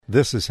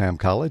This is Ham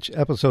College,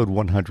 episode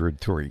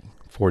 103,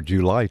 for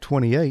July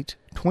 28,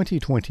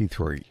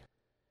 2023.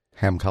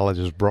 Ham College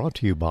is brought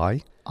to you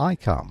by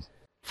ICOM.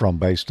 From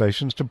base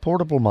stations to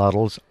portable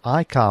models,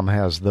 ICOM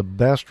has the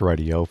best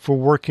radio for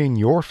working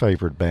your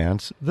favorite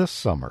bands this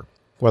summer.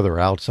 Whether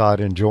outside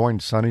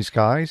enjoying sunny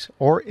skies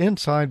or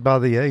inside by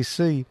the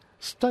AC,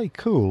 stay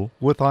cool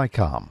with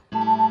ICOM.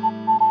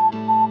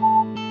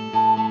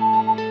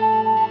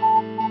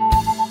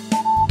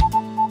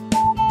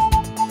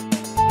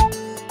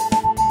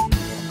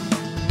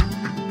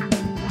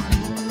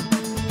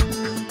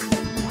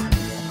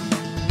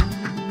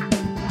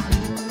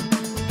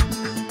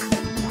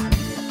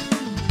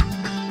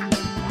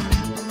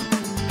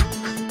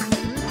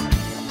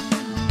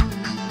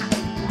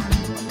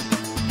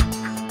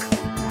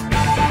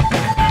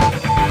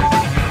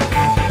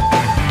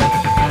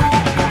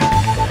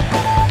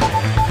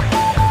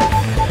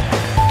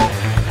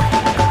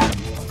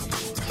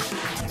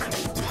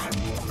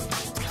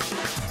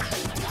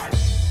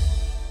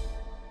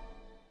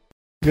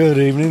 Good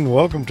evening.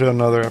 Welcome to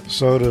another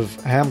episode of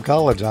Ham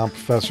College. I'm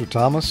Professor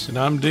Thomas. And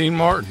I'm Dean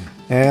Martin.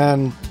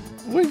 And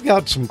we've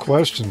got some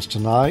questions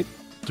tonight.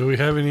 Do we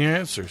have any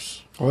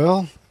answers?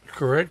 Well,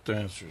 correct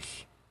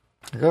answers.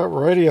 I got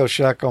Radio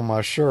Shack on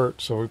my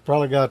shirt, so we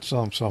probably got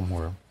some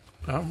somewhere.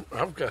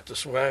 I've got the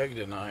swag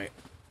tonight.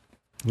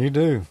 You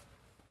do.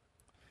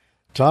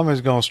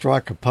 Tommy's going to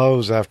strike a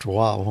pose after a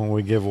while when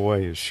we give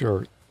away his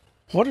shirt.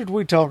 What did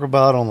we talk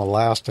about on the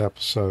last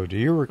episode? Do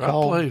you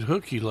recall? I played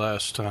hooky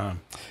last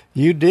time.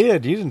 You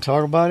did. You didn't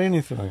talk about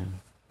anything.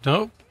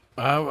 Nope.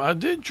 I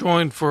did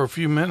join for a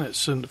few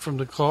minutes from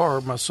the car.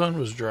 My son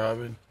was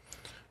driving,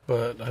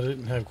 but I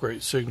didn't have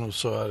great signal,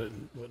 so I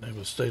wasn't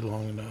able to stay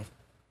long enough.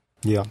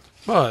 Yeah.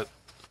 But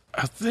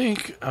I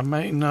think I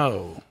may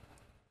know.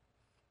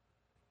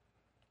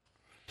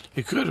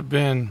 It could have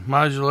been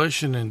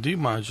modulation and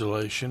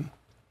demodulation.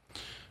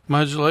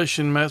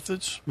 Modulation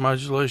methods,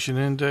 modulation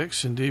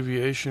index and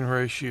deviation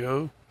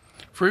ratio,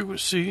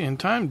 frequency and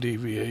time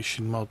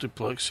deviation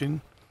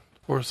multiplexing,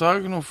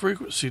 orthogonal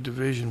frequency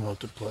division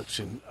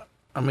multiplexing.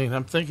 I mean,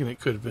 I'm thinking it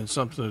could have been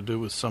something to do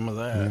with some of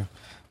that. Yeah.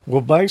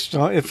 Well, based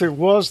on, if it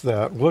was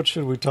that, what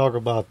should we talk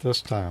about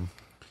this time?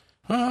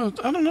 I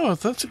don't know. I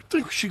think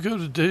we should go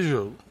to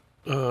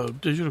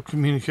digital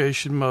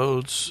communication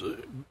modes,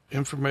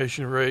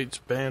 information rates,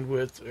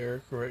 bandwidth,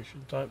 error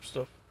correction type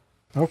stuff.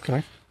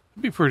 Okay.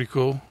 It'd be pretty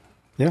cool.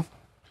 Yeah.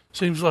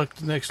 Seems like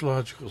the next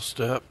logical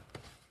step.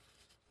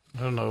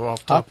 I don't know, off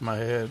the top of my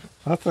head.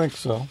 I think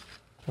so.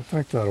 I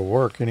think that'll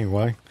work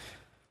anyway.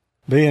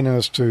 Being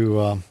as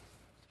to,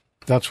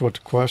 that's what the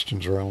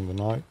questions are on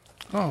tonight.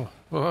 Oh,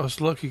 well, that was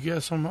a lucky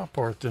guess on my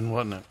part then,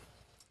 wasn't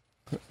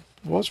it? It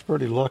was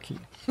pretty lucky.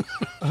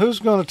 Who's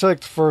going to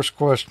take the first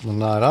question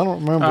tonight? I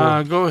don't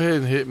remember. Go ahead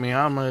and hit me.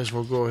 I might as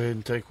well go ahead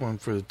and take one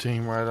for the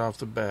team right off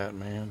the bat,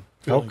 man.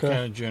 Feeling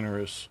kind of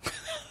generous.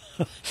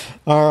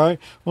 All right.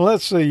 Well,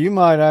 let's see. You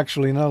might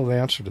actually know the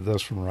answer to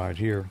this one right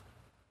here.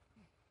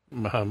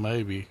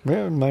 Maybe.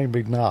 Yeah,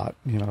 maybe not.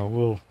 You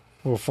know,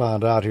 we'll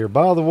find out here.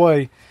 By the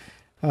way,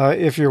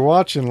 if you're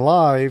watching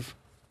live,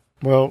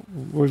 well,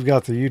 we've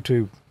got the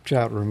YouTube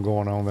chat room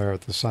going on there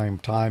at the same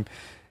time.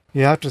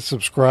 You have to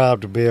subscribe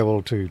to be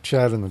able to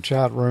chat in the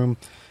chat room.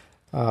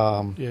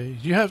 Yeah,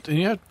 you have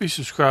to be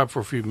subscribed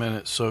for a few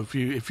minutes. So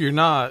if you're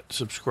not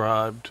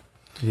subscribed.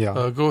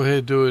 Yeah. Go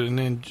ahead, do it,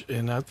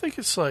 and I think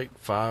it's like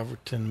 5 or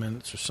 10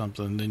 minutes or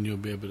something, and then you'll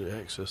be able to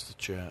access the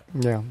chat.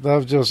 Yeah, that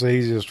was just the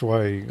easiest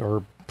way,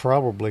 or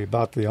probably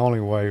about the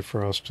only way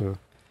for us to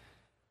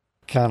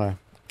kind of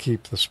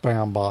keep the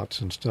spam bots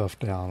and stuff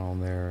down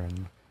on there.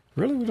 And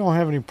really, we don't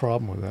have any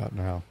problem with that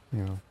now.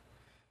 You know,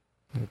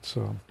 it's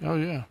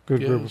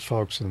good group of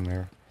folks in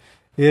there.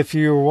 If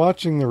you're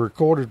watching the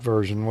recorded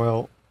version,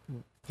 well,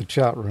 the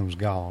chat room's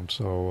gone,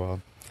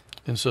 so.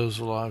 And so is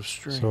the live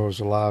stream. So is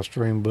the live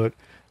stream, but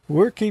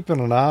we're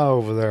keeping an eye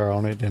over there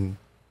on it and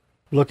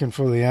looking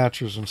for the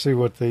answers and see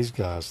what these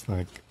guys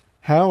think.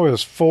 How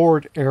is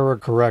forward error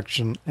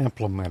correction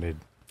implemented?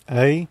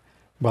 A,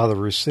 by the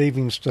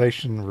receiving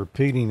station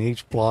repeating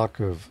each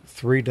block of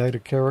 3 data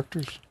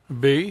characters.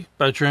 B,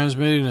 by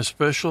transmitting a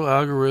special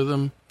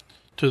algorithm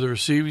to the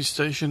receiving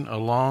station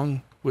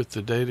along with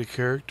the data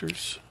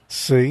characters.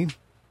 C,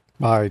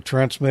 by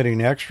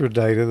transmitting extra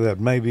data that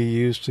may be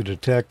used to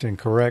detect and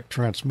correct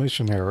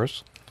transmission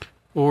errors.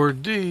 Or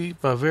D,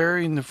 by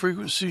varying the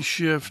frequency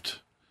shift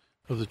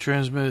of the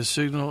transmitted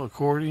signal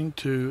according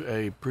to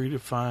a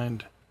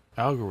predefined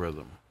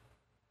algorithm.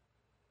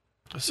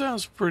 That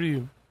sounds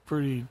pretty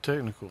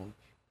technical.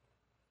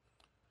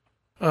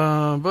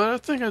 But I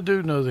think I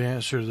do know the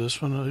answer to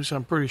this one. At least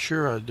I'm pretty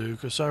sure I do,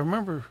 because I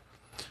remember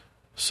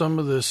some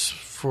of this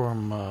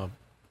from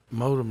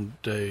modem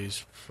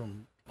days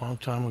from a long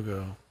time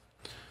ago.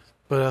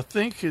 But I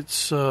think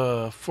it's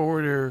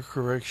forward error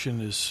correction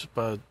is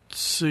by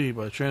C,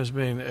 by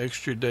transmitting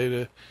extra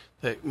data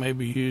that may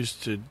be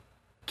used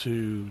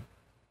to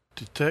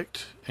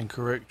detect and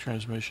correct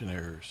transmission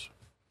errors.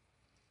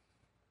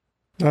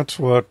 That's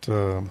what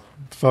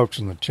folks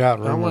in the chat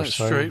room are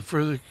saying.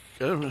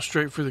 I went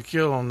straight for the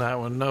kill on that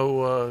one.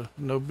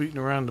 No beating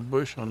around the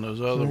bush on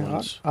those other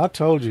ones. I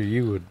told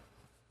you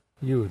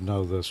would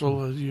know this one.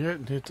 Well, you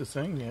hadn't hit the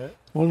thing yet.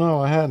 Well,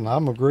 no, I hadn't.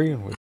 I'm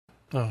agreeing with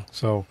you. Oh.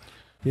 So,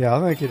 yeah, I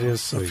think it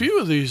is C. A few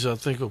of these I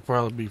think will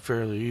probably be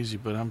fairly easy,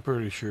 but I'm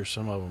pretty sure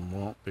some of them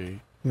won't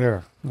be.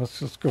 There, let's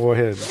just go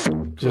ahead,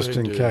 just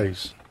in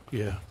case.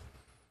 Yeah.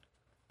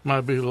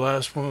 Might be the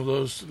last one of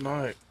those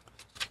tonight.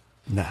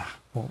 Nah.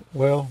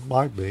 Well,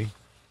 might be.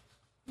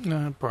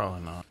 No,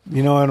 probably not.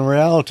 You know, in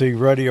reality,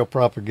 radio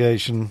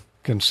propagation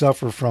can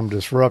suffer from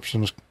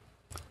disruptions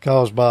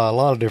caused by a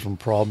lot of different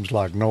problems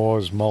like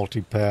noise,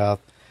 multipath,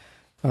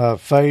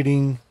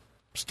 fading,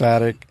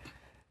 static.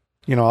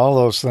 You know, all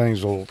those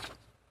things will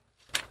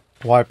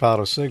wipe out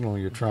a signal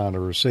you're trying to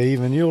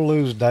receive, and you'll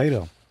lose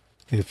data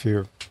if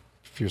you're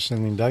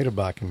sending data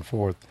back and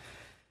forth.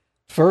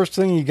 First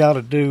thing you got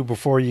to do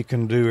before you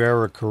can do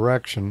error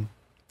correction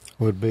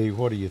would be,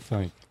 what do you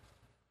think?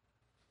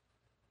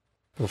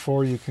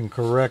 Before you can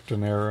correct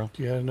an error.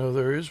 Yeah, I know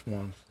there is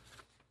one.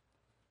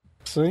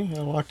 See, I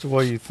like the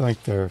way you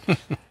think there.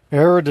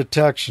 Error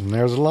detection.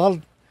 There's a lot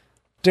of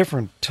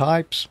different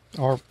types,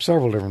 or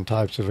several different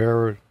types of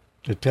error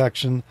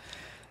detection.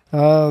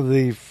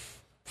 The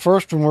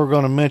first one we're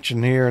going to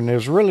mention here, and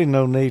there's really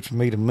no need for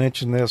me to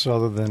mention this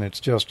other than it's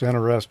just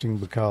interesting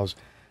because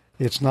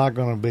it's not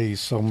going to be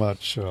so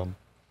much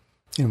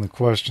in the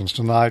questions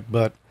tonight,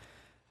 but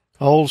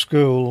old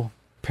school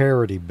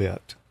parity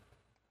bit.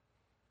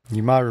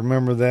 You might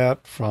remember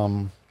that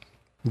from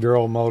your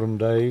old modem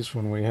days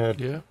when we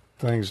had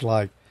things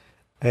like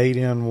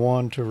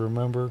 8N1 to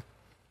remember.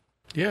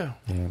 Yeah.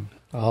 And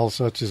all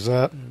such as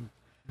that.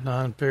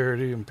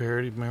 Non-parity and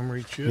parity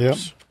memory chips. Yep.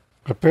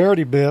 A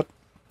parity bit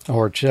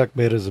or a check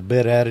bit is a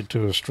bit added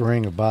to a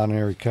string of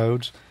binary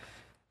codes.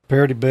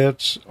 Parity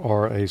bits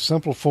are a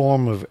simple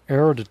form of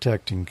error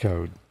detecting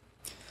code.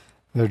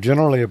 They're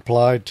generally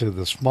applied to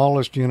the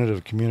smallest unit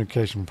of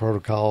communication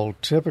protocol,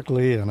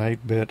 typically an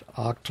 8-bit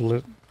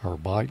octet or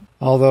byte,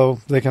 although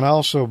they can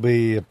also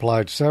be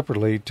applied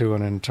separately to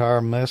an entire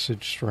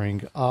message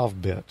string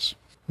of bits.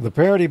 The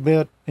parity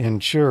bit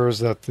ensures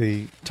that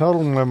the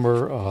total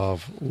number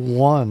of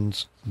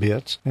ones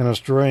bits in a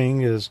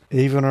string is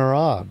even or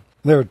odd.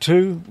 There are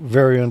two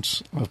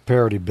variants of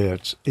parity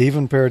bits,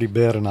 even parity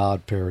bit and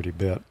odd parity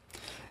bit.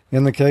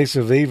 In the case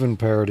of even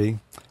parity,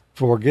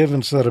 for a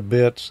given set of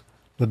bits,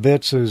 the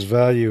bits whose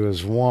value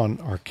is 1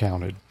 are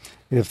counted.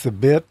 If the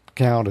bit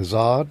count is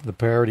odd, the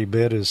parity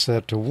bit is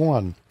set to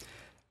 1,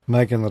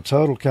 making the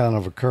total count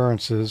of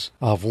occurrences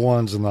of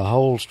ones in the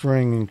whole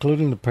string,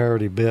 including the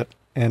parity bit,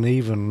 an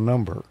even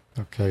number.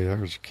 Okay,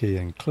 there's a key,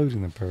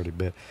 including the parity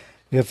bit.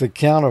 If the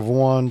count of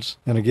ones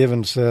in a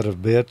given set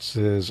of bits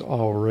is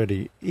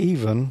already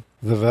even,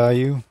 the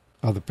value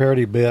of the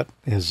parity bit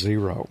is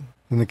 0.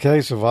 In the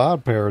case of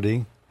odd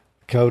parity,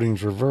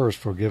 coding's reversed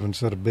for a given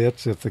set of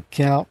bits. If the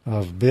count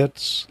of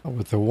bits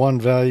with the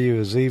 1 value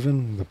is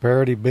even, the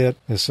parity bit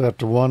is set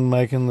to 1,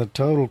 making the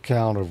total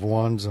count of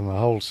ones in the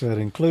whole set,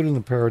 including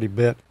the parity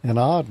bit, an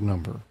odd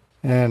number,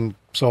 and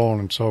so on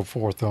and so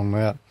forth on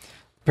that.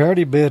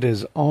 Parity bit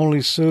is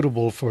only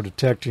suitable for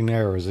detecting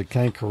errors. It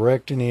can't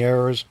correct any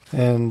errors,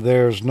 and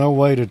there's no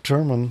way to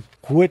determine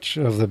which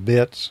of the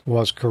bits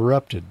was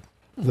corrupted.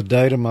 The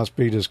data must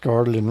be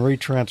discarded and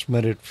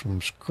retransmitted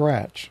from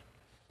scratch.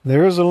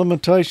 There is a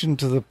limitation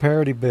to the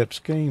parity bit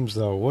schemes,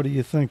 though. What do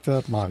you think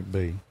that might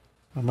be?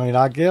 I mean,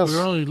 I guess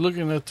we're only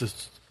looking at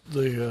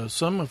the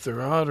sum if they're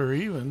odd or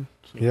even.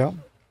 So, yeah.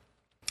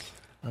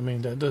 I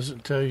mean, that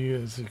doesn't tell you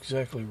it's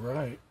exactly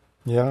right.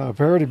 Yeah, a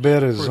parity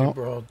bit is pretty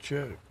broad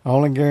check.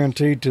 Only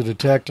guaranteed to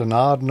detect an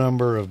odd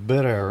number of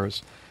bit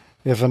errors.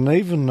 If an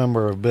even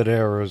number of bit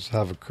errors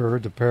have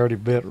occurred, the parity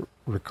bit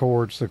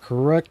records the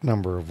correct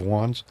number of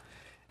ones,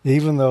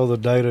 even though the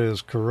data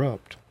is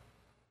corrupt.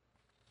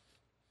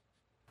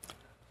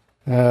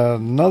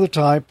 Another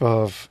type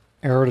of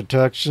error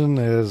detection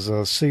is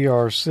a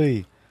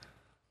CRC,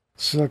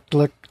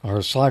 cyclic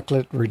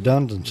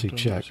redundancy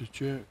check.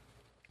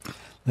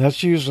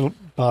 That's used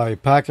by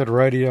packet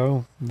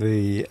radio,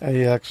 the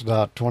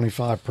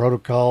AX.25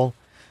 protocol,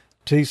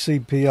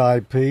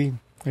 TCP/IP,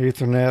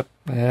 Ethernet,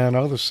 and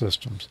other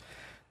systems.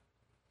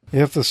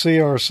 If the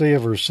CRC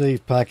of a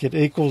received packet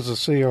equals the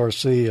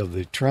CRC of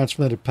the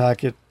transmitted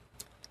packet,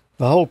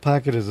 the whole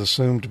packet is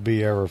assumed to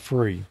be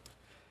error-free.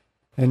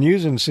 And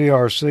using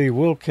CRC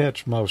will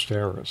catch most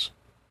errors.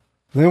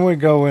 Then we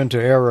go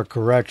into error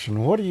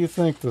correction. What do you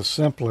think the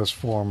simplest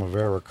form of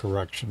error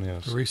correction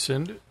is?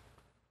 Resend it.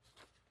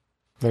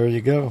 There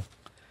you go.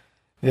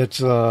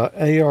 It's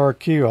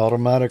ARQ,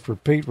 automatic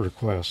repeat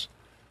request.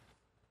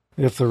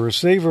 If the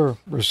receiver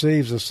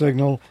receives a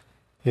signal,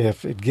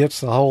 if it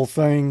gets the whole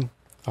thing,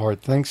 or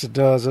it thinks it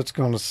does, it's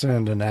going to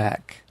send an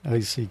ACK,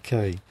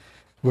 A-C-K,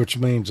 which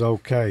means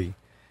okay.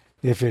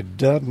 If it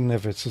doesn't,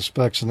 if it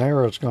suspects an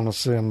error, it's going to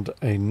send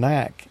a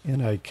NAK,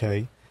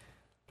 N-A-K,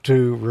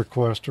 to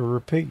request a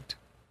repeat.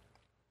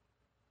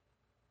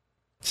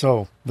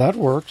 So that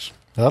works.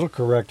 That'll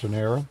correct an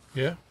error.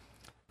 Yeah.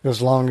 As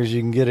long as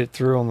you can get it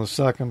through on the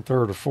second,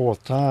 third, or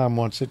fourth time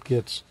once it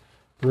gets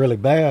really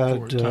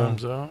bad, Before it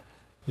times out.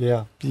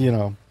 yeah,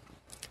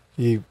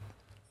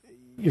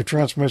 your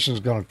transmission is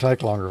going to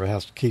take longer if it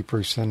has to keep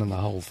resending the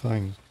whole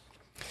thing.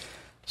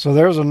 So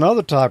there's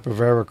another type of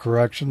error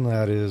correction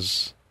that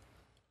is,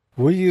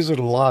 we use it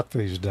a lot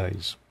these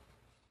days.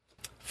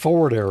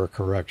 Forward error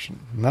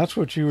correction. And that's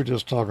what you were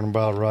just talking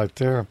about right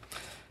there.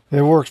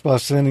 It works by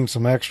sending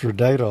some extra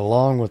data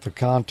along with the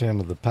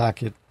content of the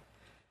packet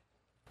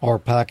or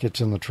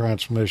packets in the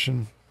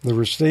transmission. The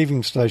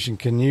receiving station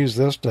can use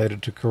this data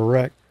to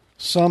correct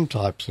some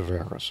types of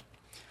errors.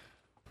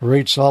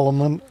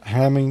 Reed-Solomon,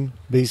 Hamming,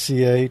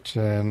 BCH,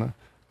 and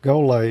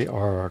Golay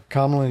are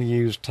commonly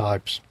used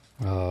types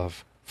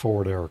of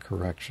forward error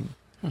correction,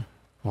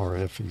 or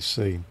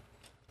FEC.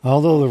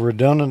 Although the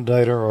redundant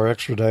data or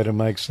extra data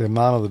makes the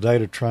amount of the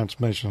data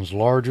transmissions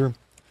larger,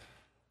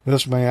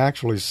 this may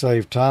actually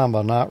save time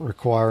by not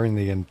requiring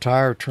the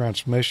entire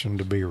transmission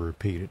to be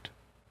repeated.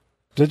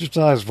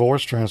 Digitized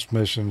voice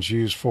transmissions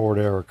use forward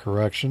error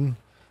correction.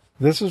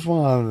 This is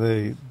why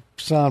they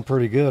sound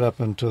pretty good up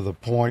until the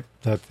point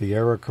that the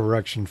error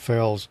correction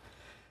fails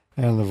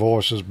and the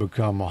voices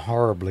become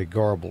horribly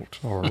garbled,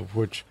 or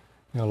which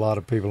a lot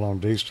of people on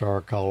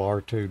D-Star call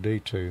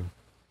R2-D2.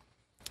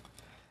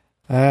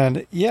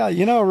 And yeah,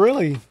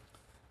 really,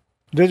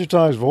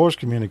 digitized voice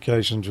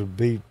communications would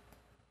be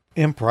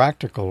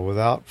impractical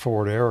without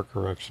forward error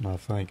correction, I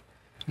think.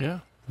 Yeah.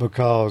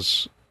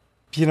 Because,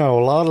 a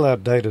lot of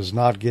that data is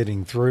not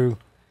getting through.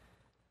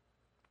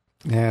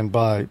 And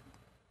by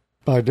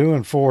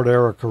doing forward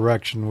error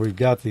correction, we've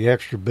got the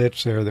extra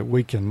bits there that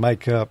we can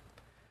make up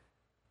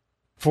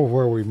for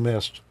where we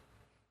missed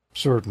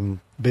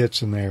certain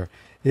bits in there.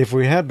 If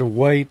we had to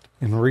wait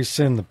and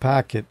resend the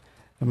packet,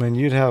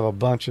 you'd have a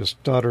bunch of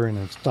stuttering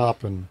and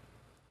stopping,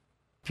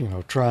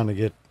 trying to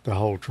get the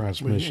whole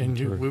transmission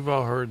through. We've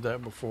all heard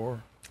that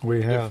before.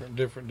 We have.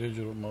 Different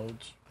digital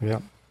modes.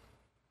 Yep.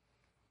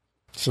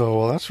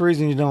 So that's the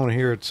reason you don't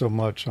hear it so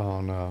much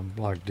on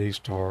like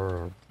D-Star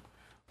or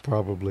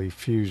probably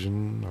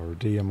Fusion or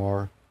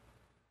DMR.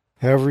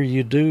 However,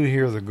 you do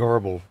hear the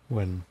garble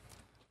when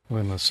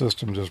the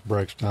system just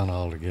breaks down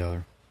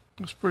altogether.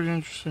 That's pretty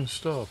interesting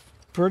stuff.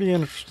 Pretty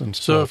interesting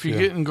stuff. So if you're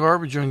getting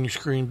garbage on your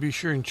screen, be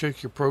sure and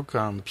check your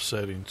Procom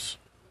settings.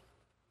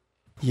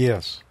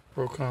 Yes.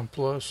 Procom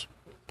Plus.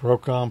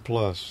 Procom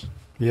Plus.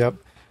 Yep.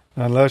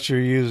 Unless you're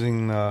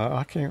using,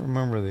 I can't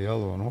remember the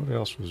other one. What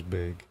else was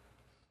big?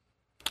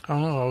 I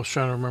don't know. I was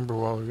trying to remember a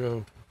while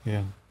ago.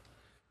 Yeah.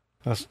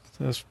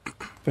 That's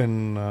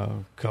been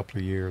a couple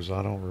of years.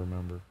 I don't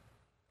remember.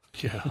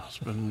 Yeah, it's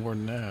been more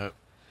than that.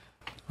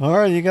 All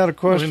right, you got a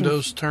question?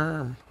 Windows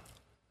term.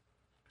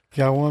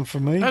 Got one for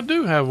me? I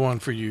do have one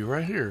for you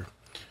right here.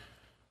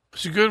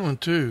 It's a good one,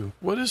 too.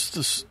 What is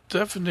the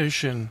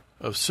definition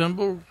of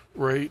symbol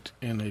rate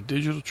in a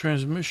digital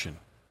transmission?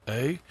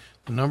 A,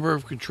 the number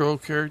of control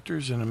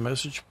characters in a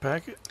message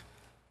packet.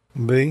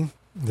 B,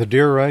 the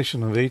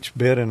duration of each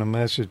bit in a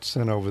message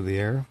sent over the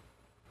air.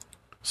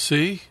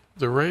 C,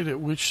 the rate at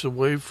which the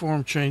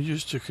waveform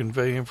changes to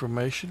convey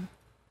information.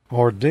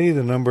 Or D,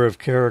 the number of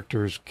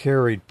characters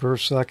carried per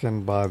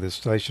second by the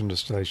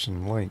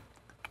station-to-station link.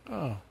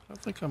 Oh, I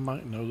think I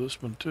might know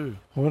this one, too.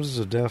 What is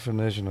the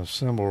definition of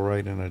symbol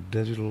rate in a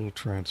digital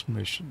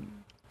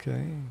transmission?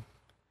 Okay.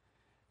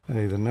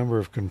 A, the number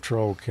of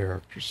control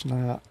characters.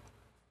 Now,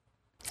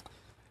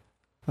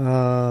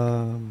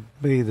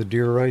 B, the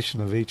duration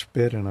of each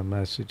bit in a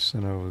message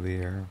sent over the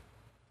air.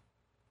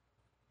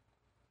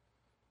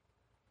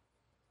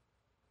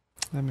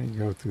 Let me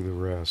go through the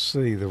rest.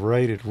 C, the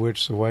rate at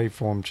which the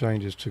waveform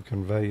changes to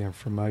convey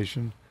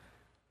information.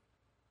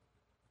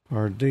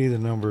 Or D, the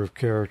number of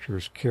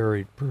characters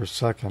carried per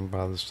second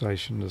by the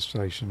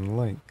station-to-station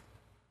link.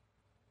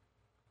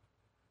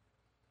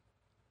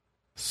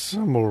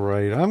 Symbol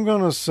rate. I'm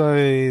going to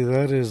say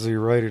that is the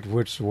rate at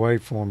which the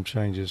waveform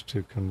changes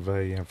to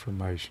convey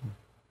information.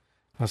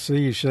 I see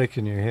you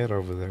shaking your head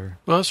over there.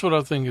 Well, that's what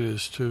I think it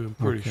is, too.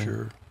 I'm pretty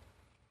sure.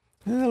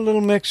 Yeah, a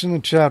little mix in the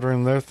chat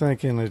room. They're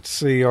thinking it's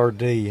C or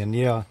D, and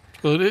yeah.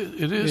 Well,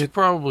 it is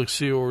probably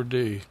C or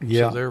D.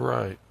 Yeah. So they're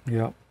right.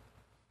 Yep.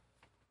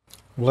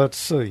 Let's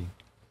see.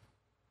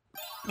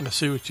 I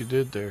see what you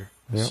did there.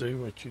 Yep. See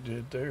what you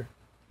did there.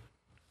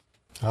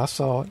 I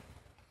saw it.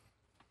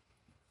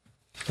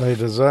 Hey,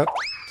 does that,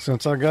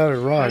 since I got it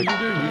right.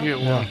 Yeah, you do. You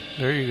get one.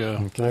 There you go.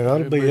 Okay,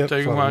 that'll be it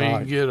Take for them while you tonight.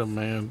 can get them,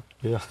 man.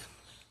 Yeah.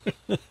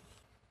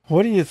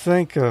 What do you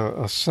think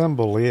a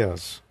symbol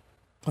is?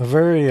 A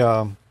very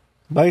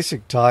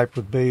basic type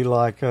would be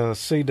like a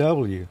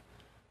CW.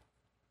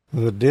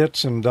 The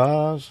dits and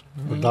dots,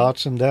 the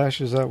dots and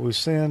dashes that we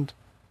send,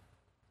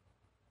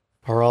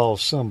 are all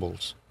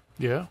symbols.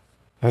 Yeah.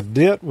 A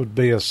dit would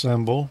be a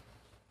symbol.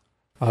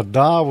 A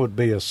da would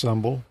be a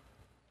symbol.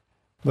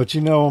 But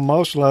in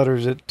most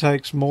letters, it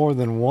takes more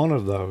than one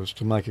of those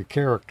to make a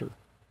character.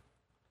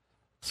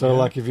 So,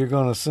 like if you're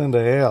going to send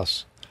a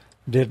S,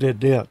 dit,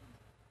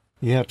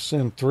 you have to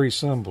send 3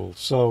 symbols.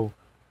 So,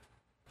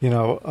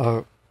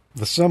 the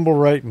symbol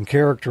rate and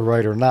character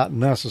rate are not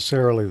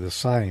necessarily the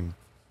same.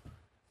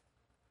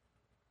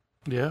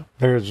 Yeah.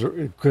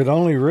 It could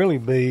only really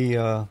be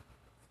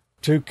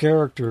two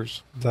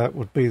characters that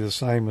would be the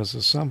same as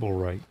the symbol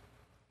rate.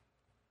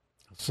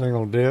 A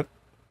single dit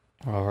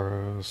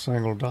or a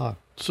single dot.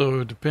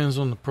 So it depends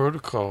on the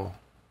protocol.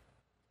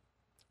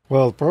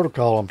 Well, the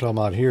protocol I'm talking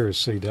about here is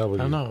CW.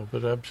 I know,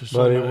 but I'm just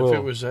saying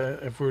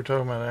if we were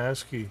talking about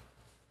ASCII,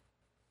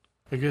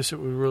 I guess it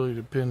would really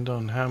depend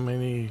on how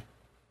many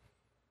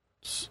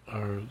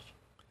are.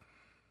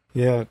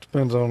 Yeah, it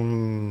depends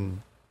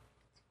on.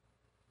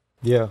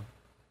 Yeah.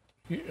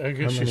 I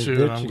guess you see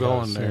where I'm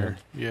going there.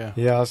 Yeah.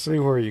 Yeah, I see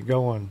where you're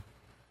going.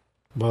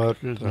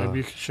 But maybe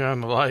you can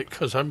shine the light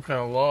because I'm kind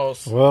of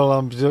lost.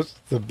 Well,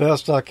 the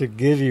best I could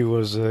give you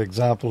was an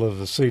example of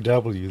the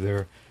CW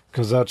there,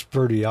 because that's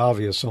pretty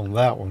obvious on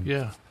that one.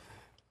 Yeah.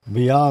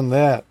 Beyond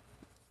that,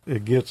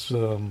 it gets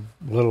a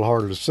little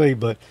harder to see,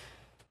 but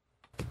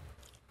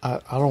I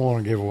don't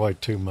want to give away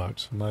too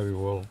much. Maybe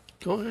we'll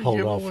go ahead hold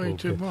give off away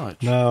too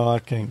much. No, I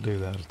can't do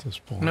that at this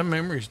point. My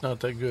memory's not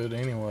that good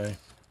anyway.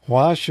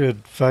 Why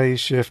should phase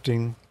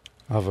shifting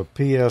of a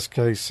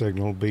PSK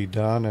signal be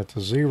done at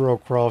the zero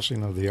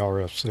crossing of the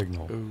RF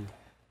signal? Ooh.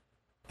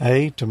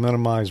 A, to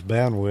minimize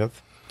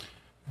bandwidth.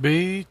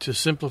 B, to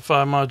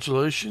simplify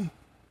modulation.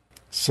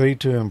 C,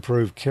 to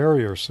improve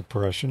carrier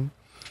suppression.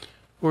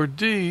 Or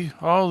D,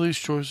 all these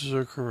choices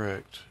are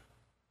correct.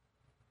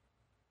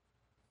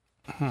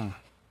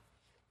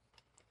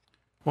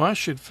 Why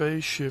should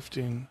phase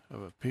shifting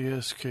of a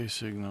PSK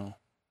signal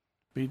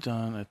be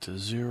done at the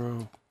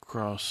zero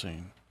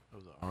crossing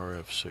of the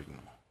RF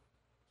signal?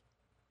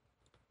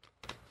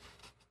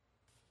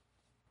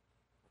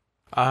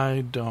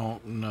 I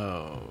don't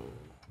know.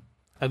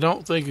 I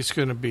don't think it's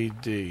going to be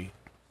D.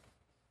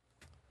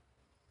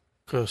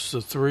 Because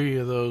the three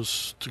of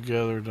those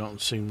together don't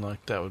seem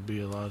like that would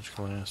be a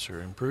logical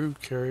answer.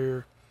 Improved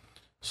carrier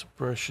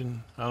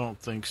suppression? I don't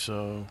think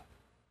so.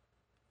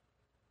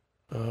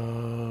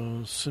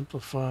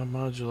 Simplify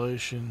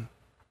modulation?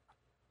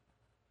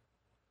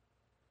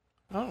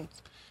 The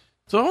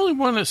only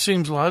one that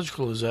seems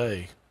logical is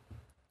A.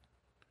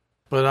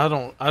 But I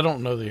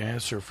don't know the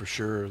answer for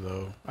sure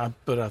though.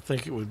 But I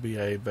think it would be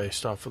A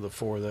based off of the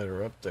four that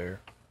are up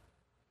there.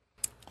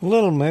 A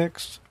little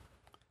mixed.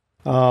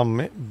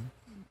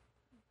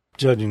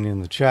 Judging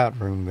in the chat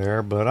room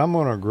there, but I'm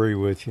going to agree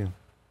with you.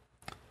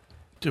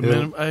 To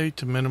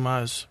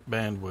minimize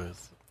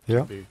bandwidth.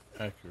 Yeah. To be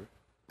accurate.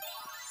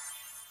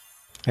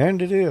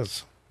 And it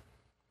is.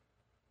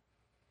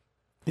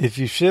 If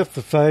you shift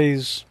the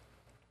phase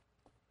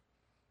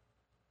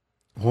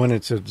when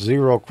it's at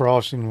zero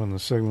crossing, when the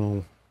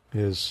signal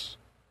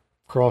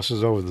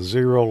crosses over the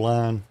zero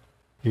line,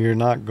 you're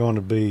not going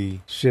to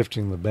be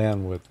shifting the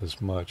bandwidth as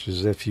much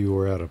as if you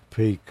were at a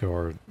peak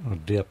or a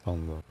dip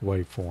on the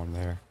waveform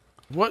there.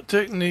 What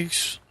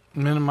techniques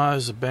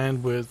minimize the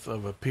bandwidth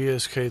of a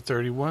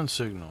PSK31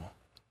 signal?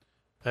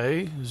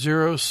 A,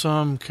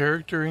 zero-sum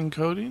character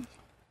encoding.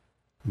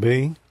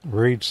 B,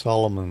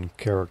 Reed-Solomon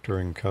character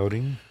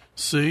encoding.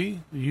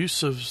 C,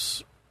 use of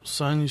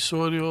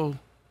sinusoidal,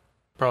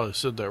 probably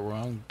said that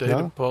wrong,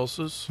 data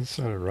pulses. You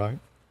said it right.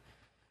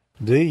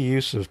 D,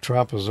 use of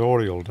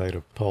trapezoidal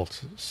data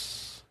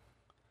pulses.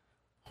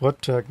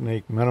 What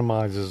technique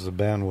minimizes the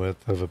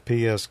bandwidth of a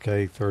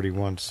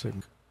PSK31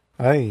 signal?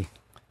 A,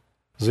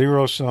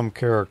 zero-sum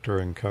character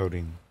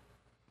encoding.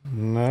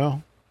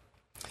 No.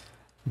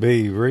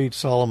 B,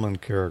 Reed-Solomon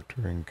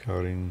character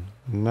encoding.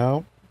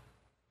 No.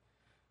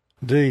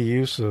 D,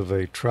 use of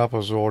a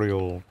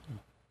trapezoidal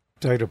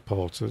data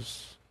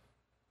pulses.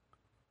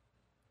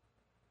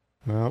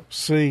 No.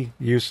 C,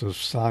 use of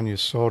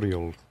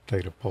sinusoidal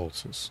data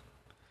pulses.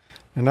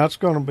 And that's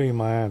going to be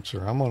my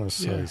answer. I'm going to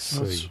say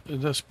C.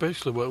 That's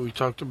basically what we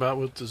talked about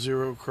with the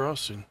zero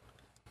crossing.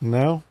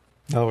 No,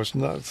 it's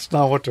not. It's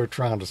not what they're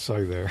trying to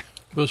say there.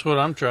 That's what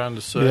I'm trying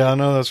to say. Yeah, I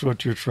know that's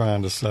what you're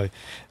trying to say.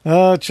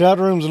 Chat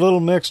room's a little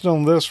mixed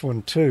on this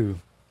one, too.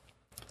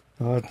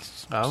 I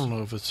don't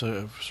know if it's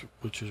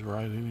which is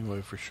right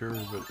anyway for sure,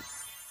 but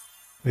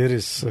it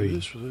is C.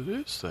 It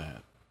is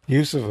that.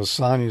 Use of a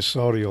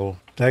sinusoidal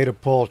data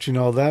pulse.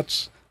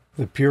 That's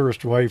the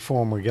purest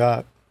waveform we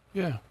got.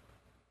 Yeah.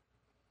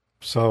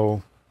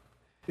 So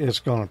it's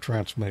going to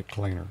transmit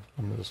cleaner.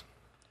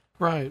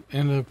 Right.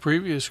 And the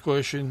previous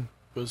question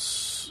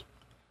was...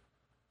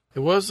 It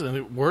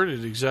wasn't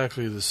worded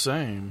exactly the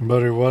same.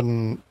 But it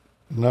wasn't.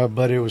 No,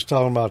 but it was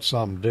talking about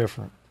something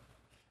different.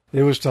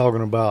 It was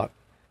talking about.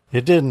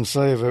 It didn't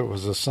say if it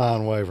was a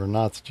sine wave or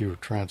not that you were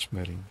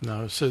transmitting.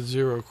 No, it said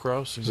zero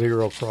crossing.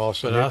 Zero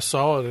crossing. But I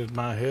saw it in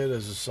my head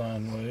as a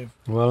sine wave.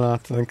 Well, I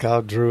think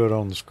I drew it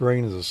on the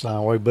screen as a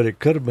sine wave, but it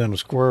could have been a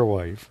square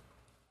wave.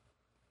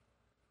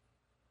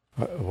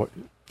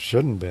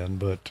 Shouldn't have been,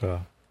 but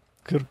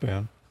could have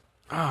been.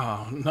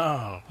 Oh,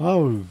 no.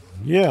 Oh,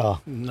 yeah.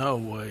 No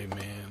way,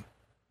 man.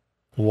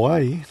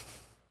 Why?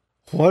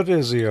 What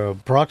is the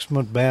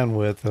approximate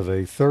bandwidth of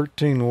a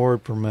 13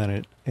 word per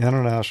minute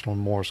International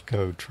Morse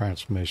code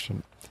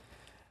transmission?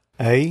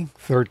 A,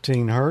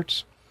 13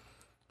 hertz.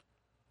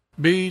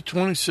 B,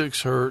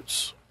 26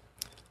 hertz.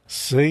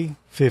 C,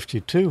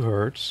 52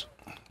 hertz.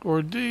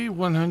 Or D,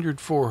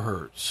 104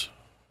 hertz?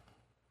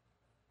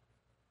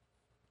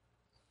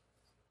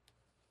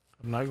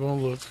 I'm not going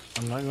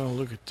to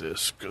look at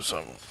this because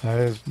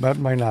that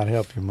may not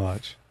help you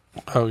much.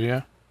 Oh,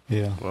 yeah?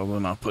 Yeah. Well,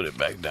 then I'll put it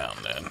back down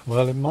then.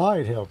 Well, it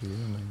might help you.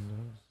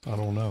 I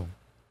don't know.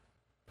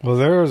 Well,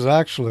 there is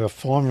actually a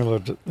formula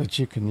that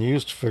you can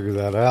use to figure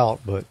that out,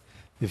 but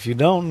if you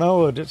don't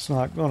know it, it's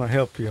not going to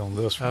help you on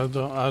this one.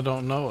 I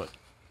don't know it.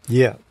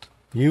 Yet.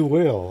 You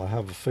will, I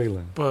have a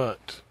feeling.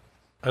 But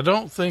I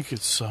don't think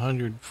it's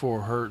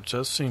 104 hertz.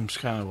 That seems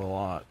kind of a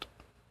lot.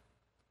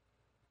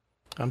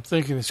 I'm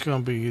thinking it's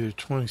going to be either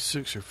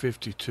 26 or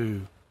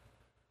 52.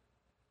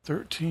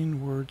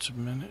 13 words a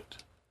minute.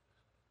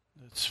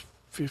 That's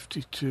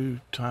 52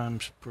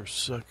 times per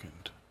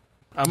second.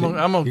 I'm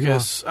gonna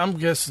guess. I'm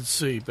guessing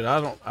C, but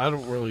I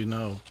don't really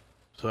know.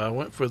 So I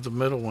went for the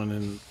middle one,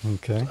 and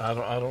okay. I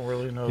don't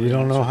really know. You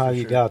don't know how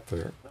you got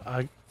there.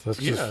 It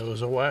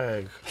was a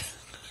wag.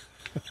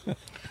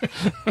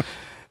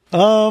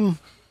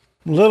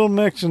 Little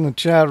mix in the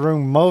chat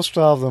room. Most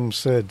of them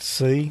said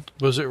C.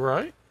 Was it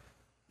right?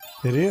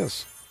 It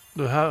is.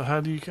 How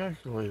do you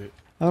calculate it?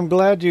 I'm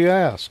glad you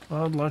asked.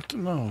 I'd like to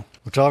know.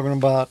 We're talking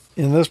about,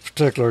 in this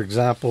particular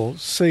example,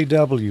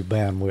 CW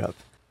bandwidth.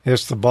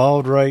 It's the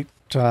baud rate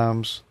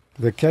times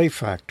the K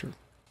factor.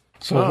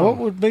 So what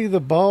would be the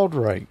baud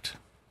rate?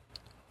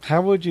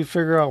 How would you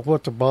figure out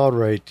what the baud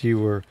rate? You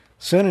were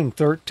sending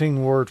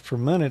 13 words per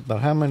minute, but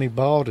how many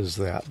baud is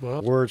that?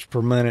 Well, words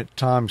per minute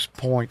times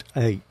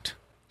 0.8.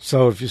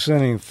 So if you're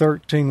sending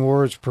 13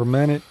 words per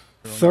minute,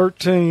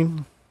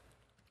 13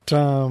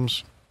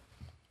 times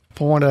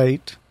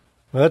 0.8,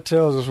 that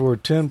tells us we're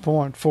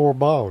 10.4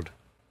 baud.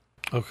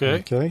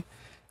 Okay.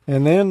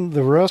 And then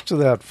the rest of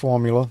that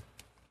formula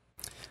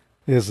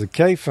is the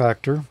K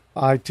factor.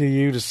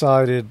 ITU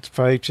decided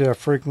for HF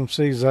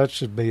frequencies that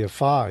should be a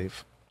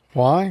 5.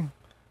 Why?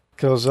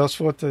 Because that's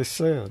what they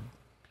said.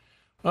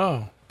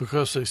 Oh,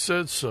 because they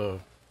said so.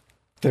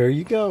 There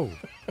you go.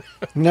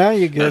 Now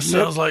you get that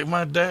sounds like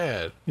my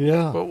dad.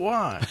 Yeah. But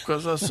why?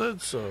 Because I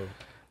said so.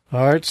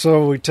 All right,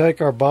 so we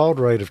take our baud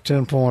rate of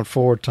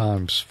 10.4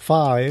 times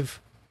 5,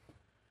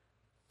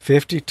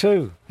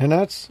 52. And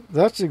that's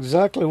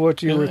exactly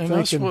what you were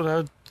thinking.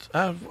 That's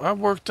what I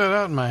worked that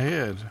out in my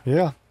head.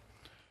 Yeah.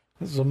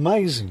 It's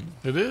amazing.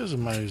 It is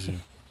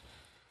amazing.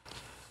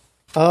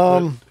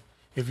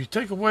 If you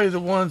take away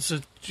the ones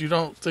that you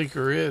don't think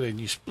are it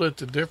and you split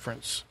the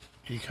difference,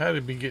 you kind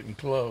of be getting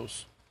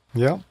close.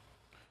 Yeah.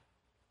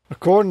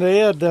 According to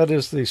Ed, that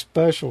is the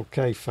special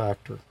K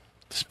factor.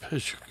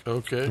 Special,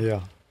 okay.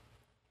 Yeah.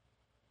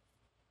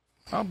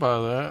 I'll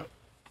buy that.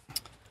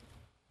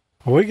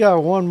 We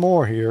got one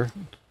more here.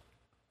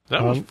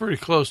 That was pretty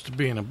close to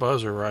being a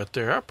buzzer right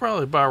there. I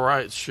probably by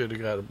rights should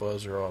have got a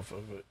buzzer off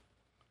of it.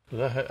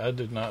 But I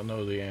did not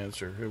know the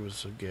answer. It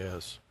was a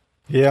guess.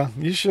 Yeah,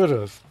 you should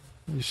have.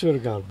 You should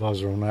have got a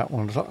buzzer on that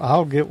one.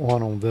 I'll get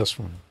one on this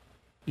one.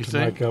 You to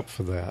think? Make up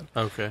for that.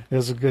 Okay.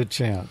 There's a good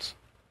chance.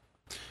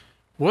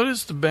 What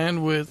is the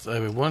bandwidth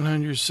of a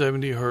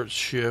 170 hertz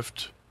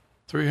shift,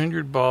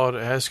 300 baud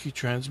ASCII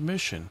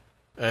transmission?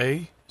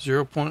 A,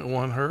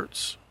 0.1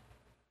 hertz.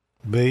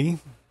 B,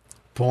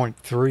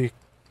 0.3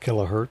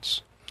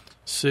 kilohertz.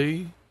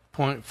 C,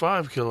 0.5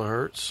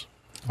 kilohertz.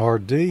 Or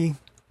D,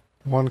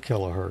 1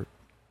 kilohertz.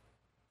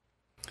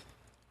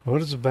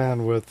 What is the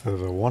bandwidth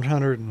of a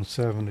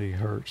 170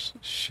 hertz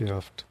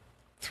shift,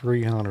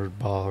 300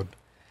 baud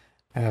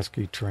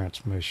ASCII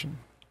transmission?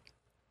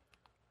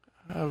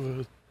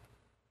 Well,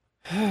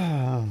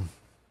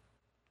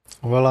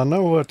 I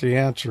know what the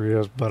answer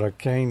is, but I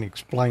can't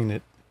explain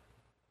it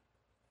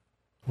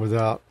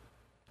without.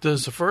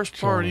 Does the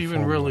first part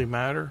even really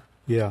matter?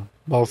 Yeah,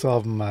 both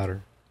of them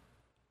matter.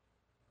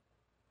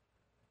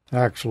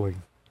 Actually.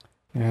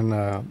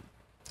 And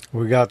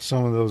we got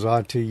some of those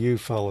ITU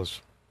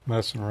fellas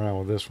messing around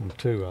with this one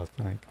too, I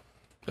think.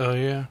 Oh,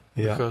 yeah?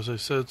 Yeah. Because they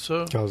said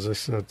so? Because they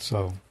said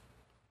so.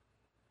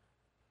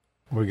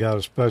 We got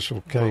a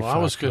special K factor. Well, I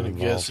was going to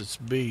guess it's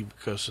B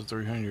because of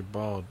 300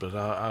 baud, but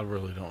I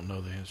really don't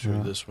know the answer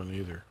to this one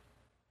either.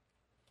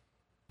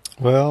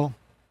 Well,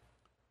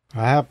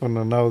 I happen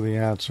to know the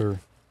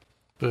answer.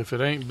 But if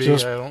it ain't B, I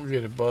don't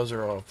get a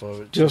buzzer off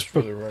of it, just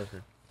for the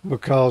record.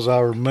 Because I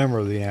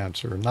remember the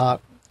answer,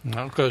 not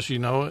because you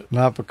know it?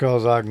 Not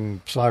because I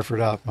can cipher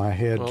it out in my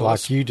head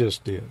like you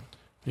just did.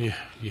 Yeah.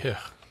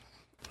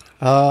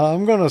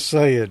 I'm going to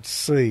say it's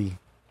C,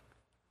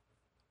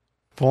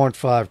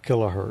 0.5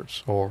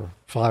 kilohertz or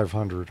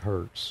 500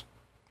 hertz.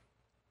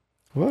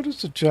 What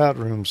is the chat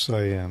room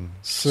saying?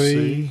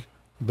 C,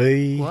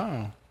 B?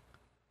 Wow.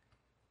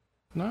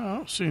 No, I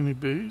don't see any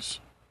B's.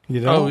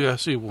 You don't? Oh, yeah, I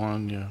see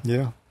one, yeah.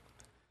 Yeah.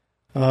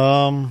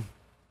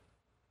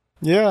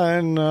 Yeah,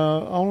 and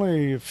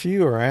only a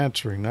few are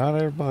answering. Not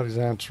everybody's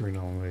answering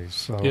on these.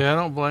 So yeah, I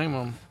don't blame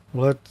them.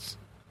 Let's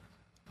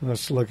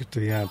look at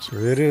the answer.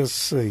 It is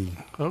C.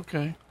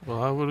 Okay.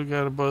 Well, I would have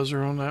got a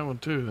buzzer on that one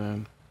too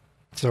then.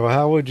 So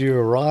how would you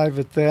arrive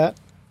at that?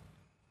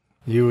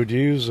 you would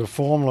use a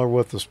formula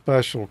with a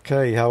special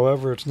K.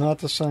 However, it's not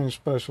the same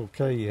special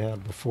K you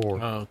had before.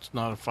 No, it's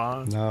not a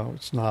 5? No,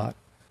 it's not.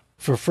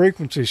 For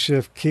frequency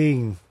shift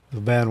keying,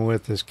 the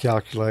bandwidth is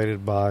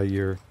calculated by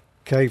your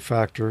K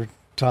factor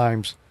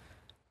times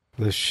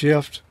the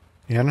shift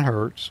in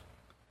hertz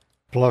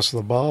plus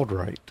the baud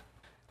rate.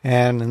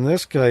 And in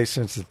this case,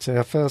 since it's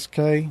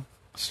FSK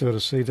instead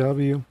of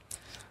CW,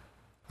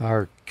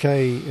 our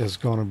K is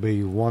going to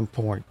be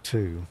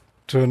 1.2.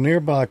 To a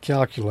nearby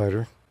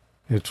calculator,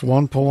 it's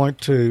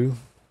 1.2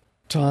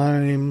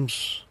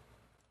 times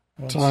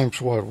what?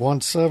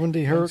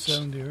 170 hertz?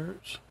 170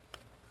 hertz.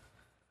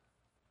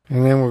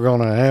 And then we're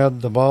going to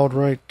add the baud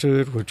rate to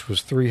it, which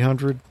was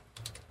 300.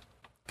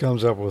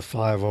 Comes up with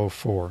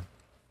 504.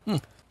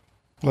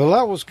 Well,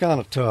 that was kind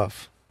of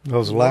tough.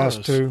 Those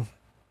last two.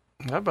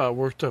 I about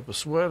worked up a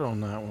sweat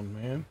on that one,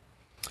 man.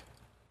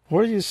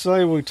 What do you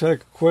say we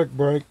take a quick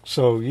break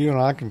so you and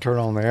I can turn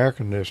on the air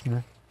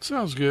conditioner?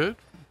 Sounds good.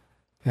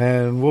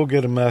 And we'll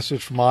get a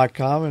message from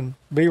ICOM and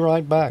be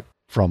right back.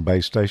 From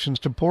base stations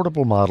to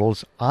portable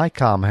models,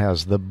 ICOM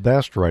has the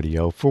best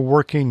radio for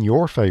working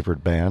your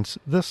favorite bands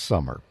this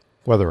summer.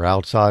 Whether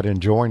outside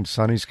enjoying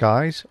sunny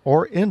skies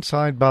or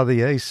inside by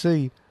the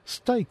AC,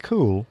 stay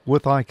cool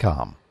with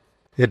ICOM.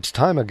 It's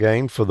time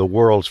again for the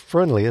world's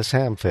friendliest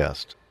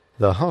Hamfest.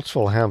 The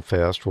Huntsville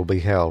Hamfest will be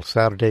held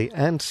Saturday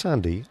and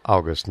Sunday,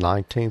 August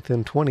 19th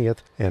and 20th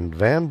in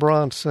Van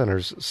Braun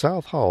Center's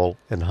South Hall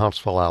in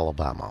Huntsville,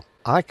 Alabama.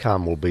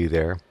 ICOM will be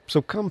there,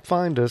 so come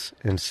find us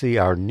and see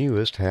our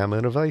newest ham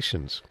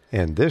innovations.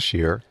 And this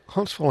year,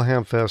 Huntsville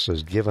Hamfest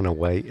is giving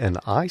away an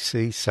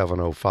IC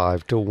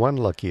 705 to one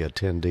lucky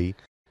attendee.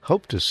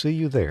 Hope to see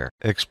you there.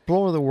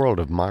 Explore the world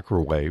of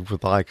microwave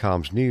with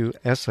ICOM's new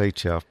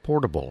SHF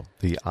portable,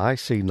 the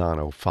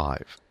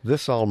IC905.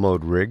 This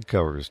all-mode rig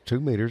covers 2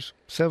 meters,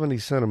 70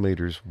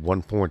 centimeters,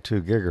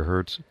 1.2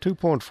 gigahertz,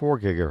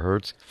 2.4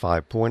 gigahertz,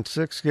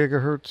 5.6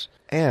 gigahertz,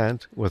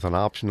 and with an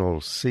optional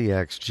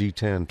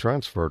CX-G10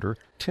 transverter,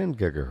 10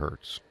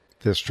 gigahertz.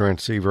 This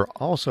transceiver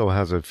also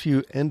has a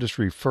few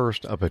industry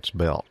firsts up its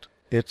belt.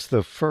 It's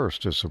the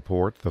first to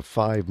support the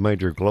 5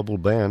 major global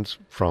bands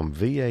from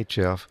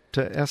VHF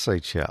to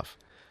SHF,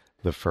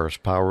 the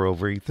first Power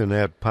over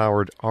Ethernet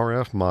powered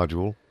RF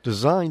module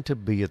designed to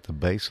be at the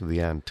base of the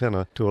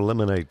antenna to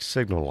eliminate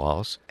signal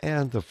loss,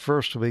 and the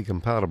first to be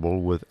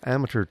compatible with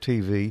amateur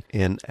TV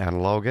in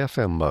analog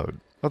FM mode.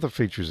 Other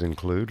features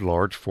include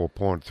large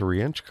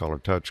 4.3-inch color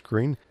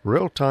touchscreen,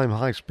 real-time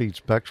high-speed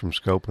spectrum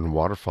scope and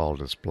waterfall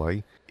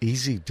display,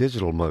 easy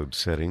digital mode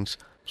settings,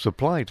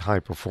 supplied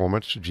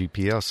high-performance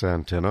GPS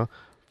antenna,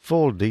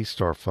 full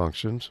D-Star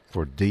functions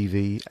for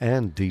DV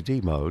and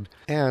DD mode,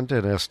 and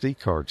an SD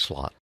card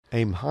slot.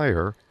 Aim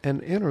higher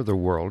and enter the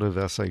world of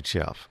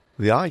SHF.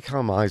 The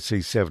ICOM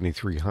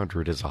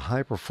IC7300 is a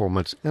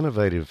high-performance,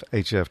 innovative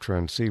HF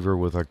transceiver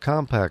with a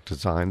compact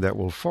design that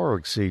will far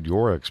exceed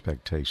your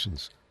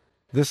expectations.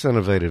 This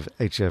innovative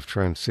HF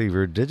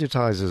transceiver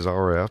digitizes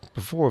RF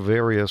before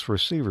various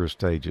receiver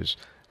stages,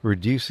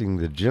 reducing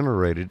the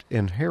generated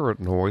inherent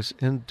noise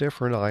in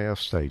different IF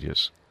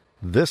stages.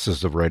 This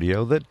is the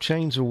radio that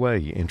changed the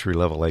way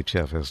entry-level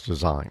HF is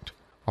designed.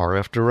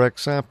 RF direct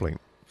sampling,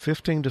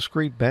 15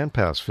 discrete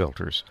bandpass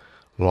filters,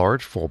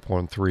 large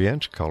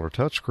 4.3-inch color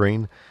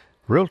touchscreen,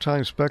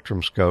 real-time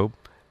spectrum scope,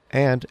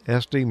 and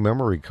SD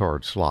memory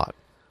card slot.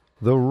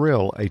 The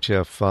real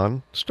HF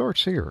fun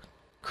starts here.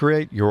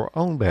 Create your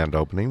own band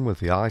opening with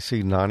the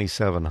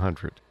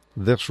IC9700.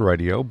 This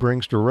radio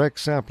brings direct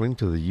sampling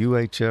to the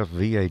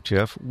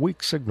UHF-VHF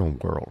weak signal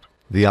world.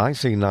 The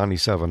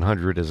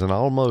IC9700 is an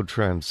all-mode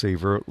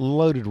transceiver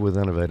loaded with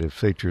innovative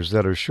features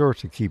that are sure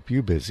to keep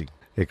you busy.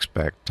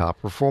 Expect top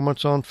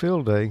performance on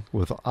field day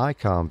with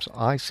ICOM's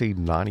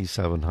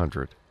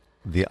IC9700.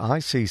 The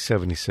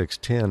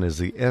IC7610 is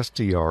the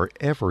SDR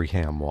every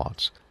ham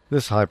wants.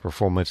 This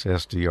high-performance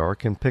SDR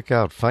can pick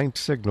out faint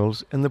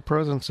signals in the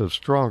presence of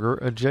stronger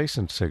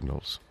adjacent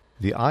signals.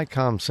 The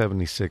ICOM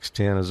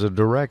 7610 is a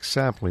direct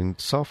sampling,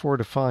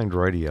 software-defined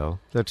radio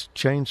that's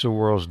changed the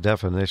world's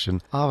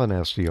definition of an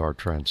SDR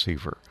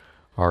transceiver.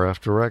 RF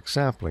direct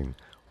sampling,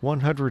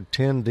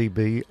 110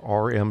 dB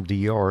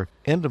RMDR,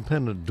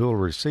 independent dual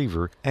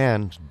receiver,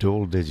 and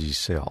dual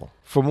digicell.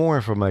 For more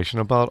information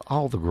about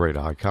all the great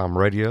ICOM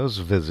radios,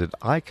 visit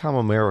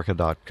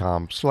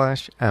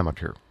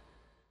icomamerica.com/amateur.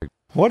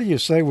 What do you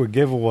say we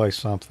give away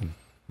something?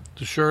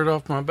 The shirt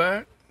off my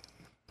back?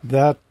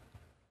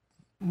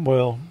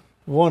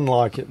 One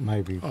like it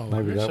maybe. Oh,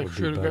 maybe that would be better. I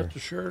should have got the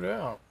shirt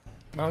out.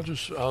 I'll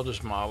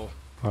just model.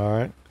 All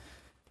right.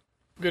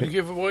 Going to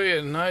give away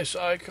a nice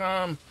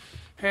ICOM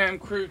Ham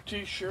Crew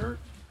T-shirt,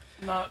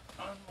 not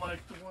unlike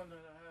the one that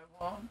I have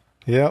on.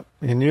 Yep,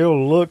 and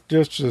you'll look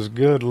just as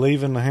good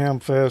leaving the Ham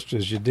Fest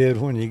as you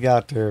did when you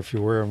got there if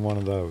you're wearing one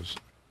of those.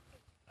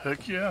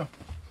 Heck yeah.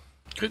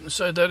 Couldn't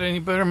say that any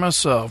better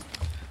myself.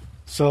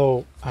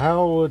 So,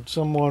 how would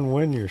someone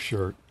win your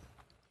shirt?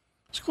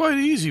 It's quite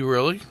easy,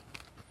 really.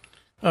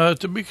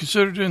 To be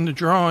considered in the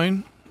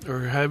drawing,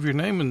 or have your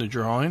name in the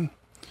drawing,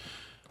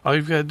 All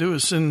you've got to do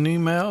is send an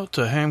email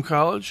to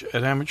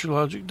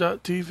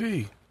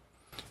hamcollege@amateurlogic.tv.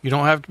 You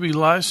don't have to be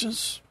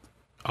licensed.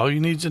 All you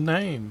need is a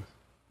name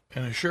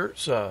and a shirt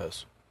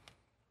size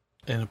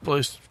and a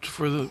place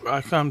for the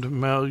ICOM to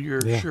mail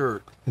your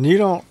shirt. And you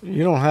don't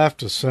have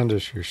to send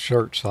us your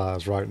shirt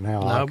size right now.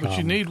 No, but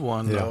you need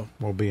one though.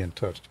 We'll be in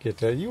touch to get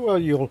that.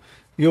 You'll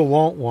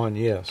want one,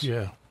 yes.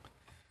 Yeah.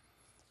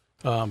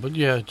 But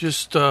yeah,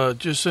 just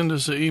send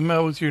us an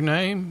email with your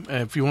name,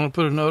 and if you want to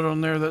put a note on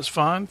there, that's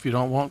fine. If you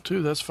don't want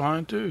to, that's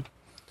fine too,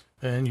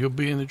 and you'll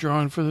be in the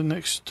drawing for the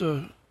next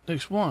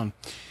one.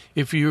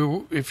 If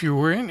you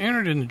were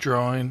entered in the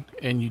drawing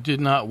and you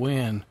did not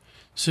win,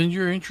 send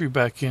your entry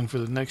back in for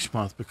the next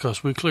month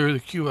because we clear the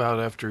queue out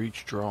after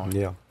each drawing.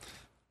 Yeah.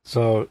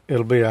 So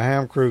it'll be a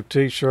Ham Crew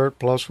T-shirt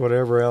plus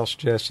whatever else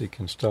Jesse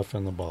can stuff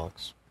in the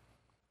box.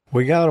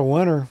 We got a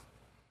winner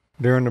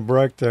during the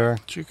break there.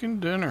 Chicken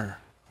dinner.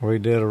 We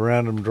did a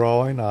random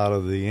drawing out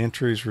of the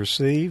entries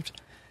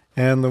received,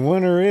 and the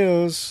winner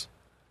is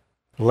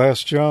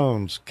Les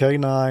Jones,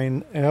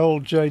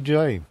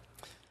 K9LJJ.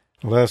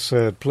 Les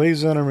said,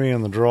 please enter me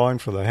in the drawing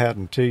for the hat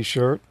and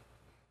T-shirt.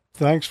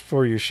 Thanks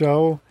for your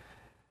show,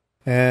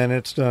 and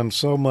it's done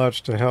so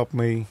much to help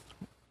me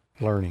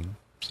learning.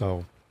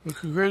 So, well,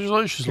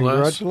 congratulations, Les.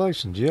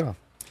 Congratulations, yeah.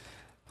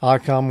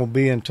 ICOM will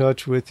be in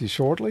touch with you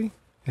shortly,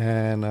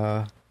 and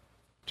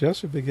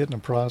Jesse will be getting a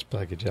prize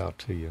package out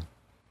to you.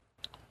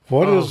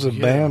 What is the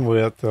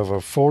bandwidth of a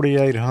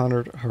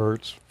 4800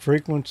 hertz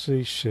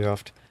frequency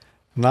shift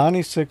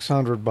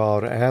 9600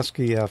 baud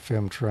ASCII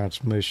FM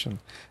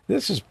transmission?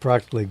 This is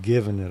practically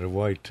giving it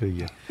away to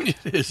you. It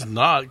is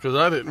not, because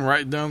I didn't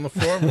write down the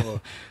formula.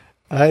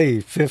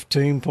 A,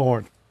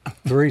 15.36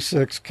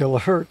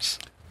 kilohertz.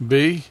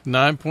 B,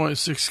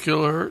 9.6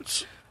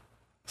 kilohertz.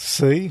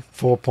 C,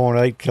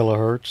 4.8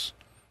 kilohertz.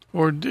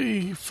 Or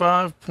D,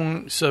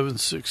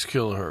 5.76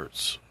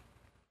 kilohertz.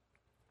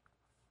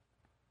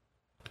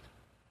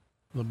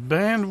 The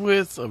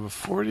bandwidth of a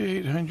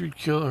 4800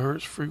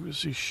 kilohertz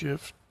frequency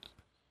shift,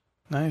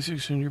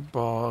 9600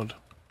 baud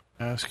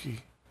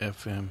ASCII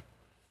FM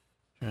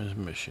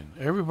transmission.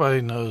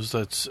 Everybody knows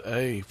that's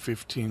A,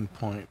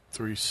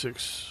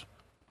 15.36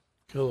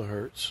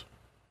 kilohertz.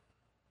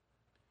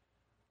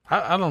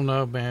 I don't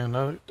know, man.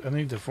 I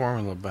need the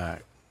formula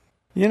back.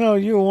 You know,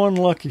 you're one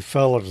lucky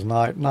fella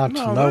tonight not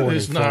to know anything. No, that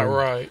is not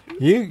right.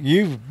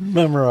 You've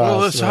memorized.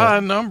 Well, it's high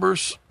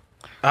numbers.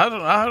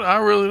 I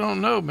really don't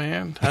know,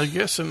 man. I'm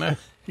guessing that.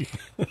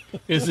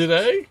 Is it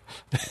A?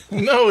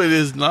 No, it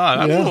is not.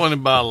 I'm going to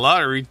buy a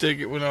lottery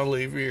ticket when I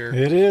leave here.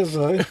 It is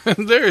A.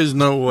 There is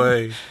no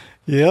way.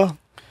 Yeah.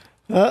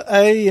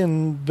 A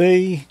and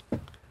B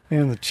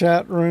in the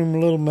chat room, a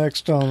little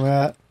mixed on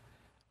that.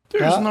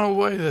 There's no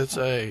way that's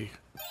A.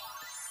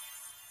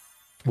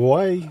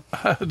 Way?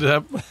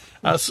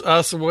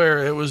 I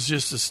swear it was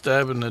just a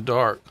stab in the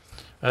dark.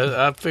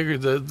 I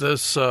figured that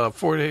this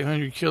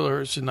 4800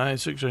 kilohertz and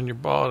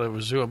 9600 baud, it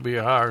was going to be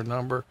a higher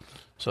number,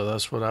 so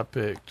that's what I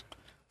picked.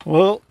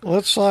 Well,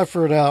 let's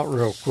cipher it out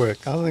real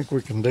quick. I think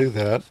we can do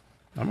that.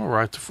 I'm going to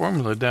write the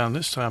formula down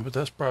this time, but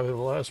that's probably the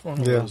last one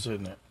of those,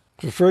 isn't it?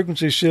 For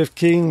frequency shift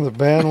keying, the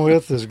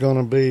bandwidth is going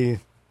to be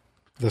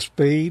the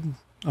speed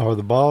or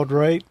the baud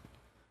rate,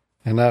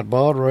 and that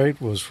baud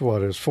rate was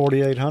what, is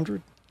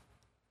 4800?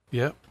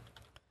 Yep.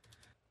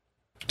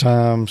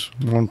 Times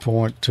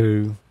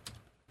 1.2.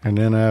 And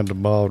then add the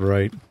baud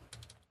rate.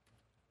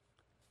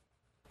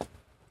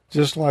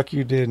 Just like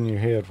you did in your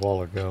head a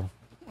while ago.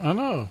 I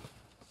know.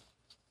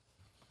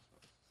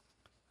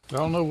 I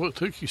don't know what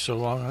took you so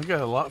long. I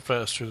got a lot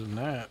faster than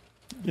that.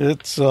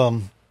 It's,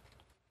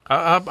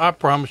 I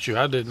promise you,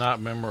 I did not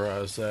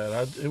memorize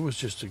that. It was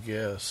just a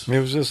guess.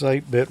 It was just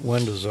 8-bit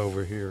Windows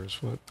over here is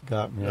what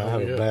got me. I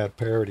had a bad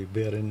parity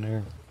bit in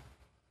there.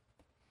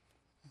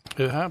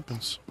 It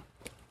happens.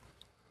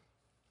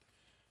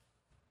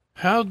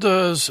 How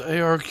does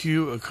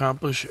ARQ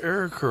accomplish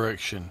error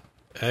correction?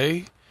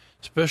 A,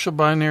 special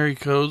binary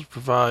codes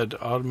provide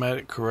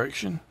automatic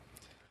correction.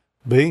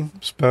 B,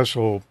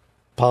 special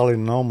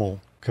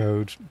polynomial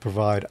codes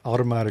provide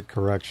automatic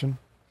correction.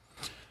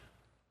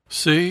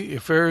 C,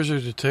 if errors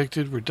are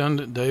detected,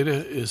 redundant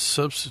data is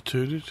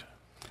substituted.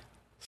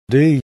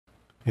 D,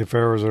 if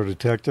errors are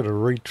detected, a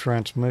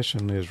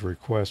retransmission is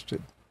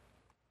requested.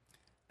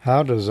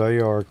 How does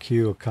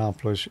ARQ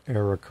accomplish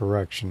error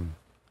correction?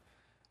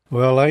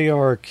 Well,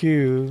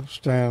 ARQ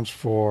stands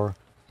for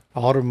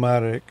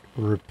Automatic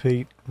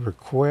Repeat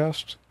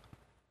Request.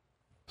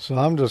 So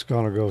I'm just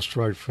going to go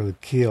straight for the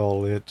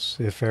kill. It's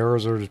if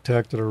errors are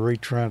detected, a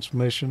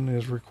retransmission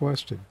is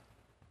requested.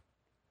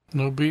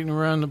 No beating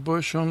around the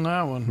bush on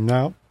that one.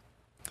 No.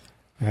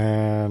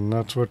 And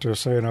that's what they're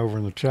saying over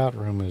in the chat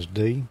room is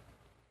D.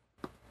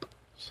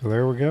 So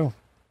there we go.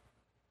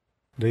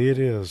 D it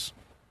is.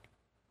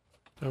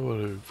 I would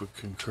have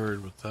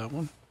concurred with that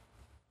one.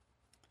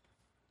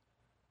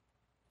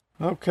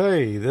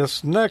 Okay,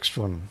 this next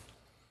one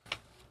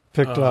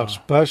picked out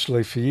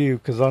specially for you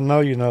because I know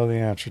you know the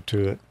answer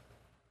to it.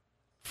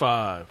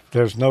 5.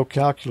 There's no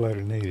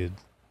calculator needed.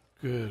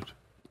 Good.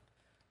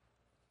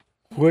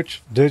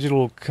 Which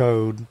digital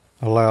code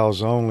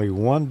allows only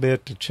one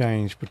bit to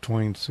change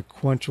between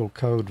sequential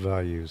code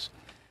values?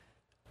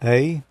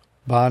 A.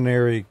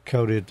 Binary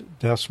coded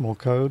decimal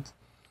code.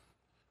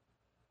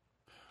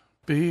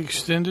 B.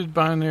 Extended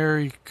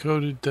binary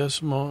coded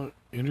decimal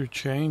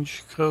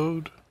interchange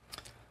code.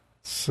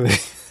 C.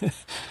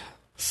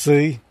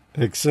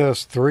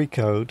 Access3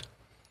 code.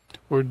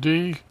 Or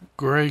D.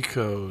 Gray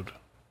code.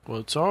 Well,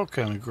 it's all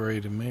kind of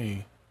gray to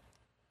me.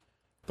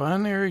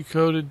 Binary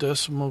coded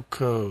decimal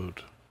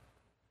code.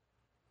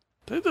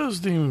 That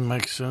doesn't even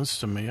make sense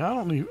to me. I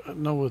don't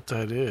even know what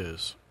that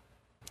is.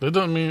 That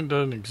doesn't mean it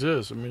doesn't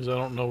exist. It means I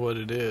don't know what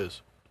it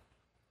is.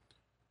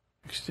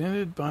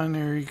 Extended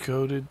binary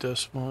coded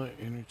decimal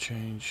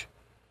interchange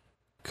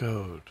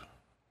code.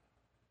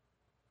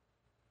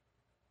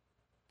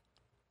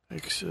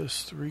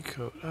 XS3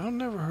 code. I've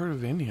never heard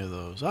of any of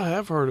those. I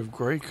have heard of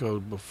gray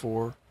code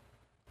before.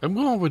 I'm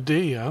going with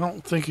D. I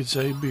don't think it's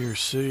A, B, or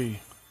C.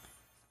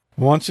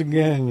 Once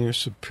again, your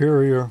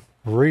superior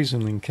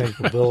reasoning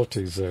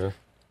capabilities there.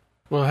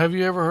 Well, have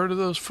you ever heard of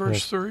those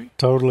first three?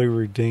 Totally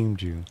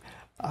redeemed you.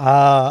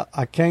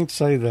 I can't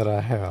say that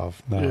I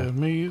have. No. Yeah,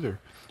 me either.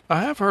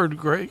 I have heard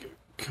gray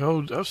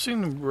code. I've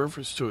seen a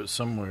reference to it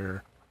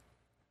somewhere.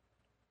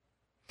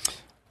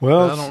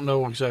 Well, I don't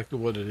know exactly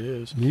what it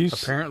is.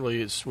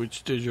 Apparently, it's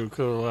which digital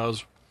code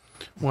allows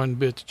one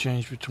bit to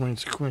change between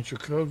sequential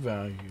code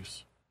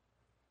values.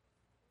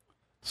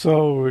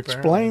 So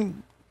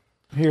explain.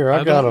 Here,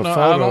 I got a photo.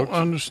 I don't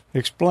understand.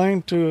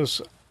 Explain to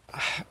us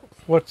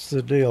what's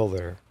the deal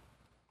there.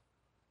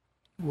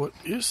 What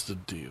is the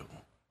deal?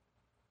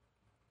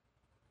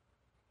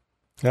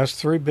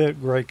 That's 3-bit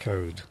gray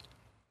code.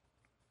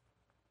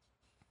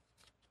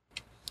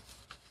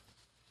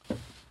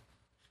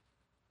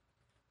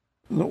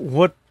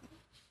 What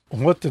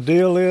the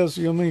deal is?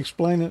 You want me to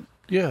explain it?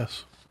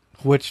 Yes.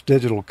 Which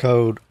digital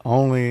code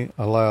only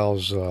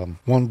allows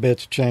one bit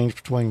to change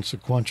between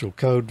sequential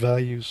code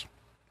values?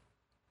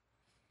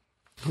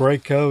 Gray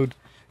code.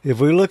 If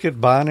we look at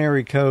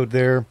binary code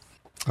there,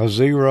 a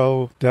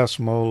 0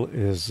 decimal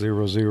is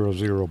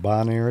 000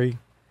 binary.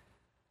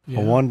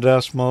 Yeah. A 1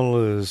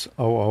 decimal is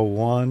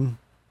 001.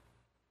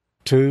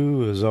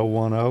 2 is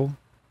 010.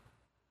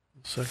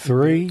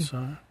 3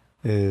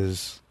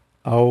 is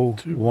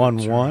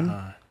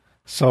 011.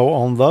 So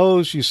on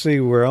those, you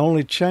see we're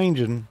only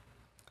changing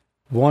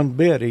one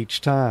bit each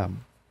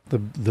time.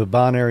 The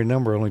binary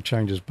number only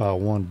changes by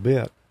 1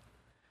 bit.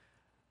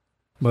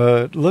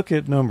 But look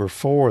at number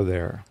 4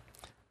 there.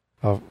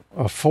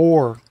 A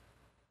 4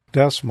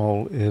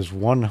 decimal is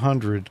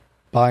 100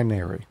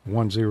 binary,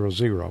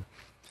 100.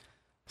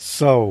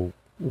 So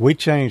we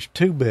changed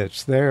 2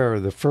 bits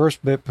there. The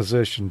first bit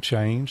position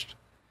changed.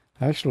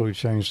 Actually, we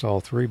changed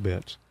all 3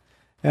 bits.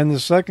 And the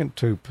second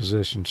 2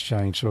 positions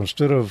changed. So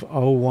instead of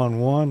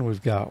 011,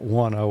 we've got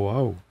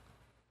 100.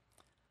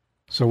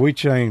 So we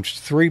changed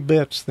 3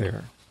 bits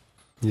there.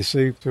 You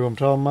see what I'm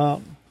talking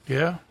about?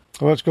 Yeah.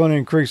 Well, it's going to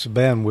increase the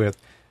bandwidth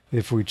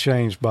if we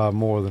change by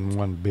more than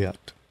 1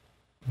 bit,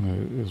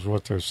 is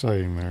what they're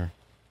saying there.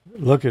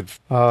 Look at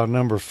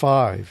number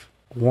 5,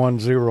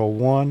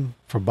 101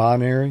 for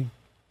binary.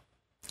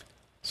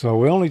 So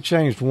we only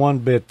changed 1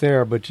 bit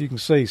there, but you can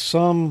see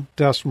some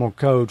decimal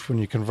codes, when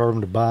you convert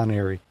them to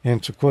binary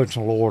in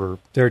sequential order,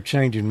 they're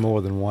changing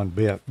more than 1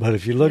 bit. But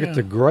if you look at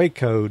the gray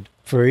code,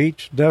 for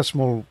each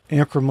decimal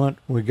increment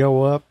we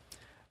go up,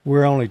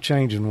 we're only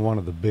changing 1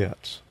 of the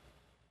bits.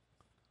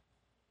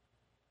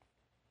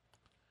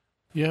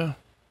 Yeah.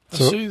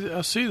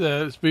 I see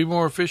that. It'd be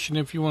more efficient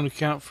if you want to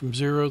count from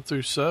 0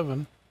 through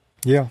 7.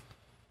 Yeah.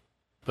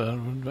 But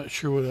I'm not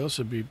sure what else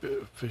it'd be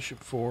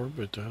efficient for,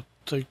 but I'll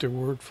take their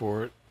word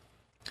for it.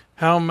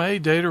 How may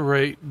data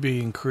rate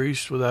be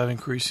increased without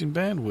increasing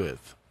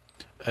bandwidth?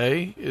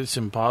 A, it's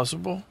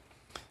impossible.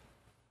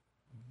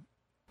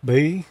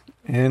 B,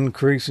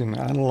 increasing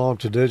analog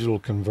to digital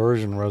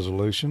conversion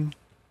resolution.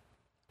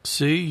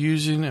 C,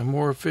 using a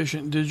more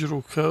efficient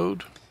digital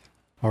code.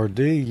 Or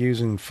D,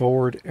 using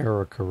forward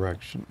error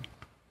correction.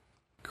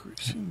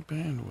 Increasing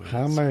bandwidth.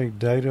 How may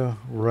data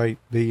rate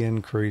be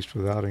increased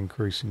without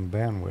increasing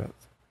bandwidth?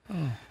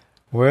 Oh.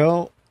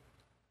 Well,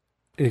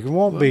 it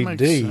won't be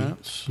D.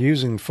 Sense.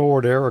 Using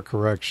forward error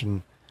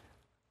correction,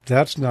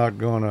 that's not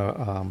going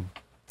to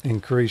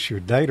increase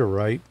your data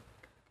rate.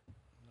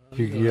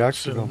 You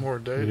actually send more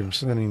data. You're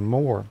sending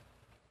more.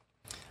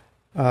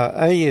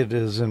 A, it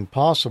is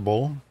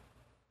impossible.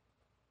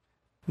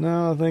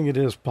 No, I think it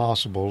is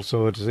possible.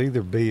 So it's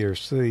either B or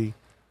C.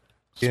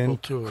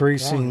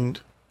 Increasing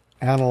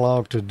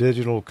analog to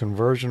digital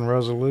conversion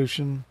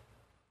resolution.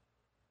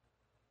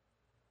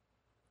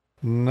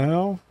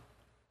 No.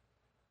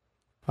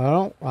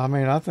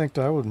 I think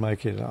that would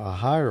make it a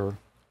higher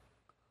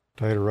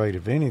data rate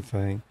if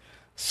anything.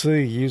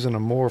 C, using a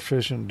more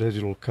efficient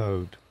digital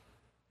code.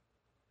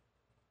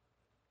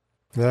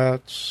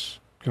 That's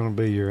going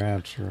to be your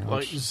answer.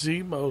 Like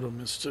Z modem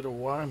instead of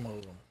Y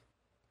modem.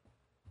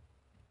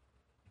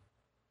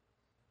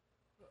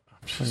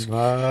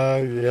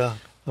 Yeah.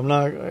 I'm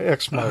not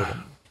X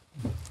modem.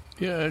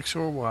 Yeah, X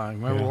or Y.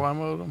 Remember Y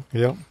modem?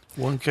 Yep.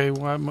 1K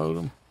wide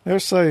modem? They're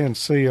saying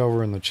C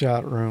over in the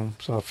chat room,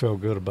 so I feel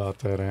good about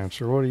that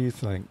answer. What do you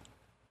think?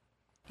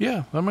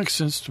 Yeah, that makes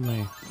sense to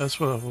me. That's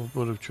what I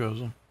would have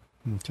chosen.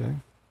 Okay.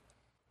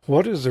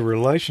 What is the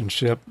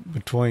relationship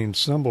between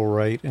symbol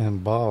rate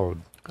and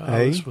baud?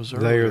 A,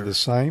 they are the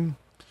same.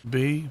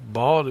 B,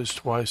 baud is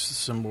twice the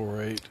symbol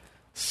rate.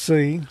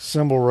 C,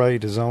 symbol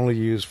rate is only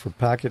used for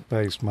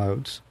packet-based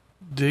modes.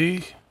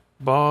 D,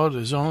 baud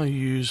is only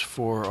used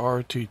for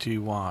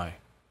RTTY.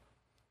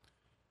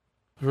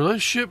 The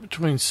relationship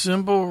between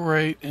symbol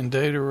rate and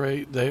data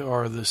rate, they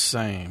are the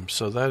same.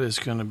 So that is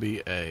going to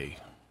be A.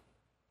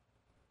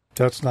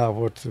 That's not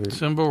what the...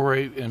 Symbol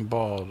rate and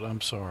baud, I'm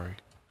sorry.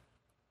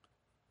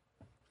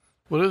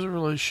 What is the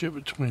relationship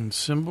between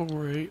symbol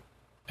rate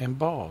and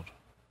baud?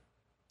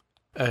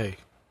 A.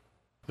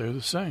 They're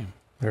the same.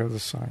 They're the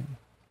same.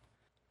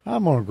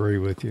 I'm going to agree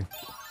with you.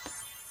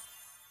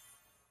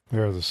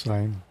 They're the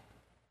same.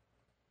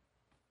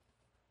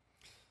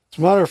 As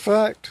a matter of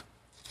fact,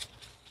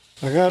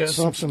 I got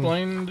something... some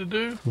explaining to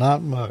do?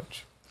 Not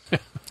much.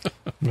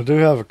 I do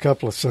have a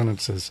couple of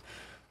sentences.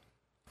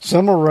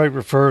 Symbol rate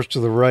refers to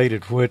the rate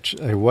at which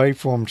a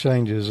waveform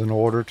changes in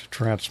order to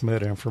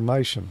transmit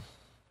information.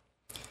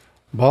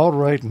 Baud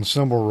rate and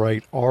symbol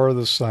rate are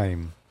the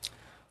same.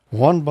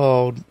 One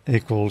baud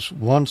equals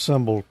one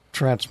symbol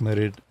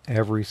transmitted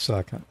every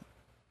second.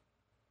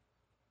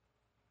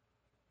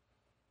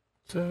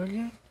 Say that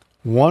again?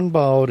 One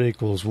baud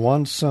equals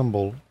one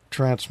symbol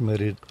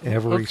transmitted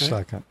every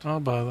second. I'll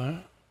buy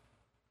that.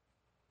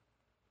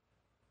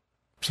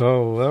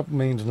 So that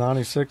means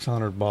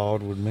 9600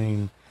 baud would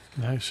mean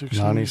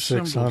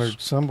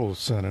 9600 symbols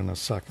sent in a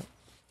second.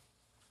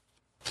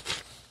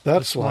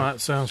 That's why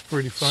it sounds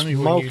pretty funny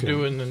smoking. When you're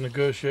doing the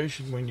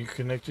negotiation, when you're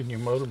connecting your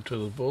modem to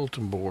the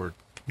bulletin board.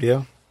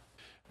 Yeah.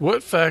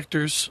 What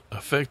factors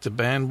affect the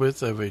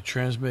bandwidth of a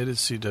transmitted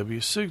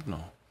CW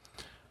signal?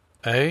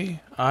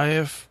 A,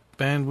 IF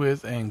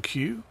bandwidth and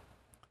Q.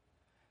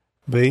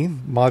 B,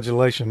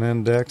 modulation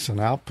index and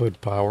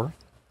output power.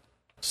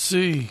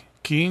 C,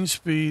 keying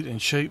speed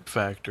and shape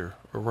factor,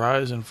 or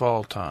rise and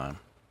fall time.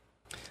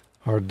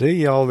 Or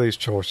D, all these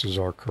choices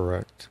are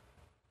correct.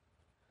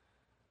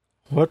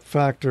 What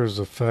factors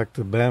affect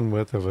the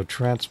bandwidth of a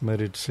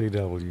transmitted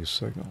CW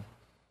signal?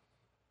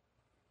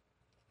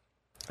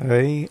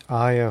 A,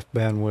 IF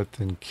bandwidth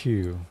and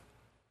Q.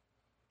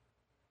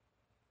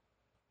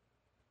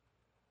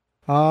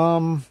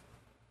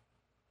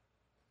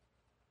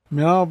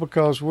 No,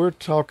 because we're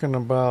talking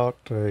about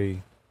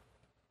a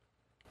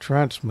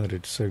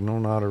transmitted signal,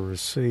 not a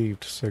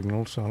received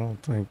signal, so I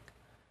don't think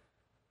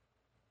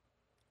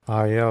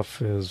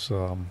IF is,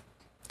 I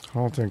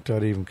don't think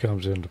that even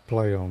comes into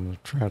play on the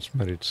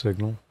transmitted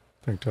signal.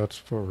 I think that's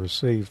for a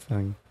received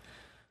thing.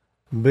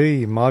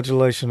 B,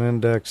 modulation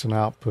index and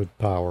output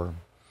power.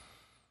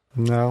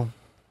 No.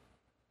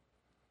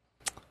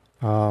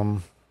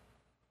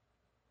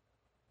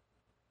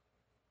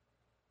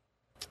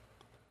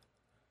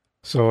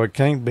 So it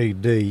can't be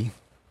D.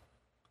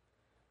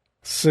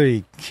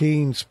 C,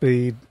 keying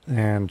speed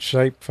and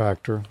shape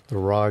factor, the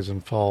rise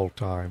and fall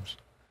times.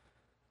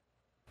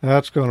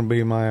 That's going to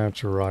be my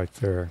answer right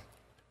there.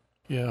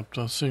 Yeah,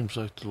 that seems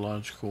like the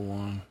logical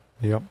one.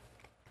 Yep.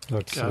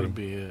 Let's Gotta see.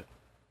 be it.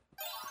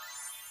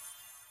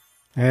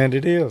 And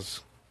it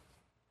is.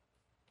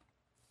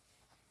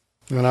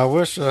 And I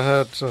wish I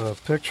had a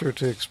picture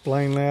to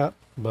explain that,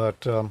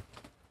 but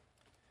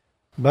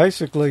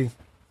basically,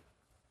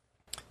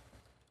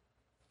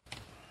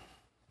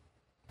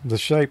 the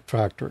shape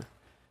factor,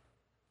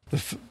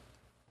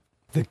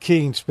 the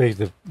keying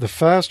speed, the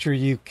faster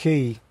you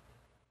key,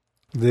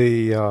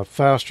 the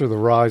faster the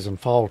rise and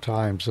fall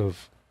times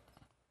of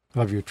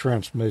your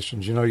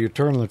transmissions. You know, you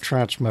turn the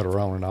transmitter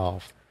on and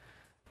off.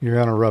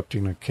 You're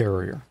interrupting a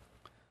carrier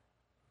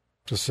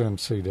to send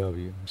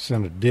CW.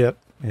 Send a DIT,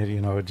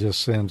 and it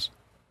just sends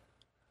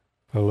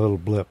a little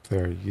blip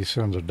there. You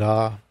send a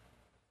die,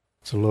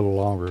 it's a little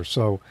longer.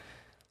 So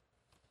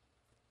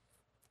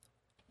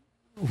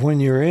when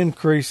you're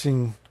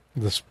increasing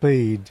the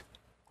speed,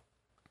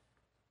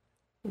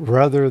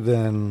 rather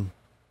than,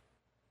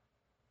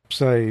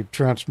 say,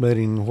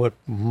 transmitting what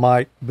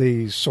might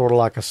be sort of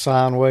like a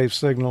sine wave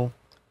signal,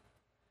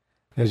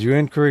 as you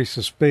increase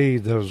the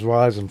speed, those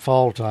rise and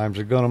fall times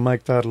are going to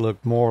make that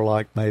look more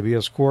like maybe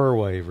a square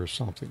wave or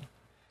something.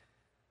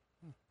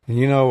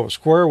 And a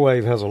square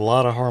wave has a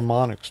lot of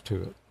harmonics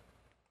to it.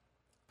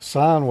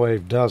 Sine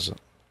wave doesn't.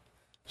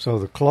 So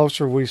the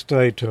closer we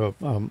stay to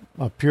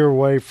a pure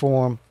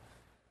waveform,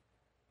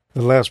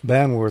 the less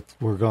bandwidth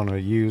we're going to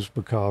use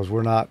because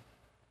we're not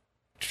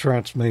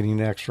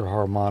transmitting extra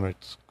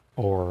harmonics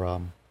or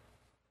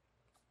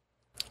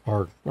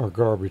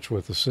garbage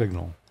with the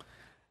signal.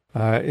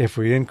 If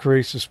we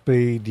increase the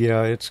speed,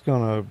 it's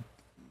going to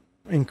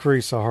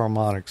increase the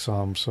harmonic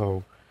some,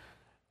 so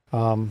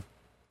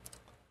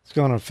it's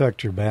going to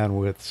affect your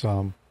bandwidth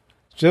some.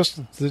 Just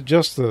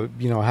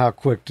the how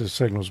quick the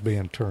signal's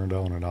being turned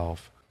on and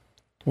off.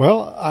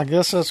 Well, I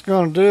guess that's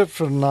going to do it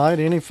for tonight.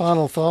 Any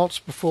final thoughts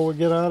before we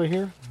get out of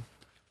here?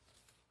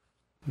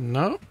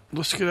 No,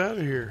 let's get out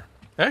of here.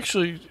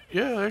 Actually,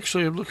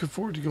 I'm looking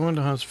forward to going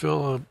to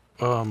Huntsville.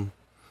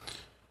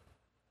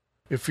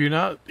 If you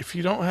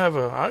don't have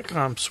a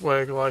ICOM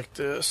swag like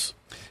this,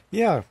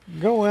 yeah,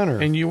 go enter.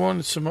 And you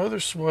wanted some other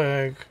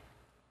swag,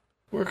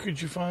 where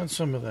could you find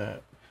some of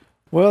that?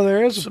 Well,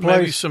 there is a place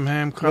maybe some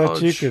Ham College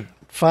that you could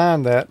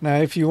find that.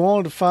 Now, if you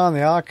wanted to find the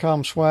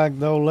ICOM swag,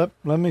 though, let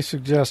me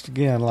suggest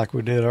again, like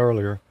we did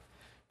earlier,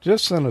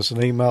 just send us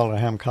an email to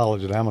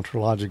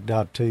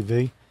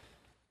hamcollege@amateurlogic.tv.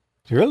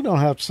 You really don't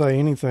have to say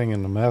anything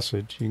in the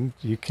message.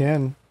 You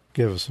can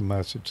give us a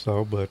message,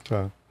 though, but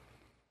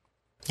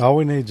all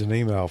we need is an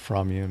email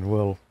from you, and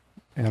we'll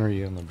enter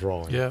you in the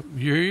drawing. Yeah,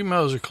 your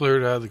emails are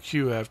cleared out of the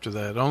queue after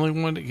that. Only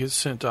one that gets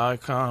sent to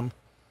ICOM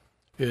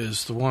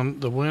is the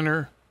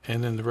winner,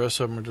 and then the rest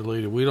of them are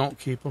deleted. We don't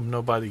keep them.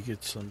 Nobody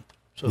gets them.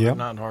 So they're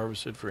not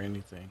harvested for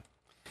anything.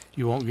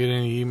 You won't get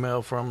any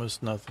email from us,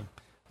 nothing.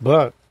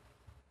 But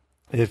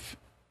if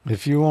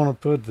you want to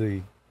put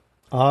the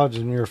odds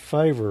in your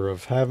favor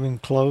of having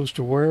clothes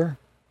to wear,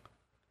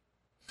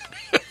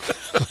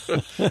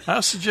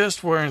 I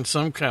suggest wearing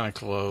some kind of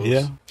clothes.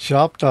 Yeah.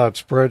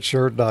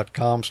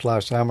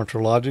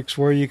 Shop.spreadshirt.com/amateurlogic is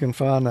where you can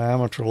find the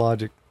Amateur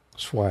Logic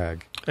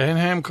swag. And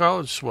Ham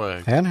College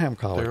swag.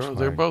 Swag.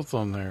 They're both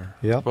on there.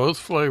 Yep. Both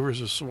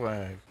flavors of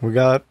swag. We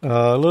got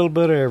a little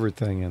bit of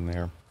everything in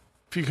there.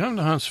 If you come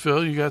to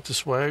Huntsville, you got the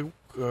swag.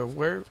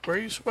 Where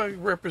you swag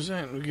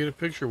represent? We get a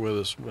picture with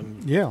us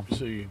when you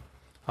see you.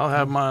 I'll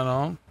have mine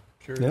on.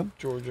 Sure, yep.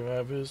 George will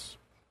have his.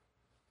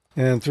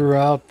 And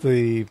throughout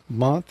the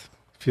month,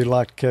 if you'd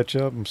like to catch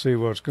up and see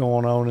what's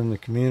going on in the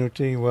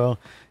community, well,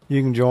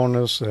 you can join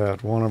us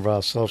at one of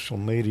our social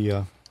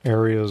media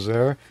areas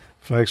there,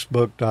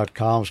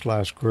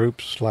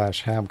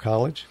 facebook.com/groups/Ham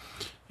College.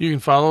 You can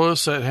follow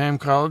us at Ham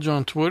College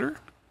on Twitter.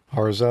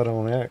 Or is that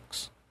on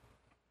X?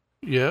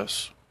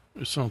 Yes,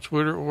 it's on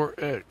Twitter or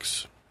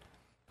X.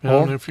 I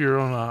don't know if you're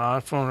on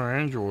an iPhone or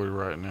Android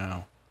right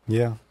now.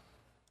 Yeah.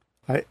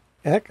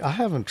 I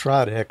haven't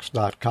tried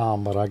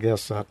X.com, but I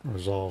guess that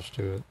resolves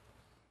to it.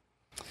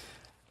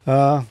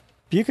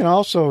 You can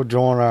also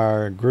join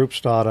our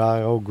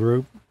groups.io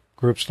group,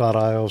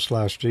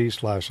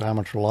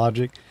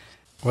 groups.io/G/amateurlogic.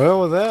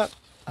 Well, with that,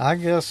 I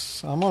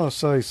guess I'm going to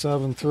say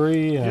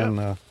 7-3.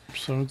 And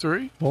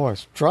 7-3.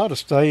 Boys, try to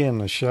stay in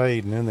the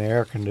shade and in the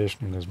air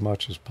conditioning as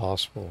much as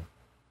possible.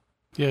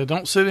 Yeah,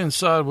 don't sit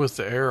inside with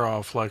the air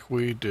off like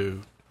we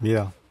do.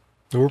 Yeah,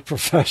 we're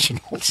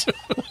professionals.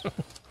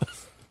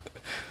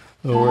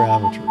 We're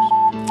amateurs.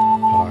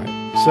 All right,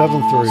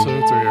 7-3.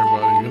 7-3,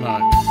 everybody. Good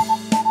night.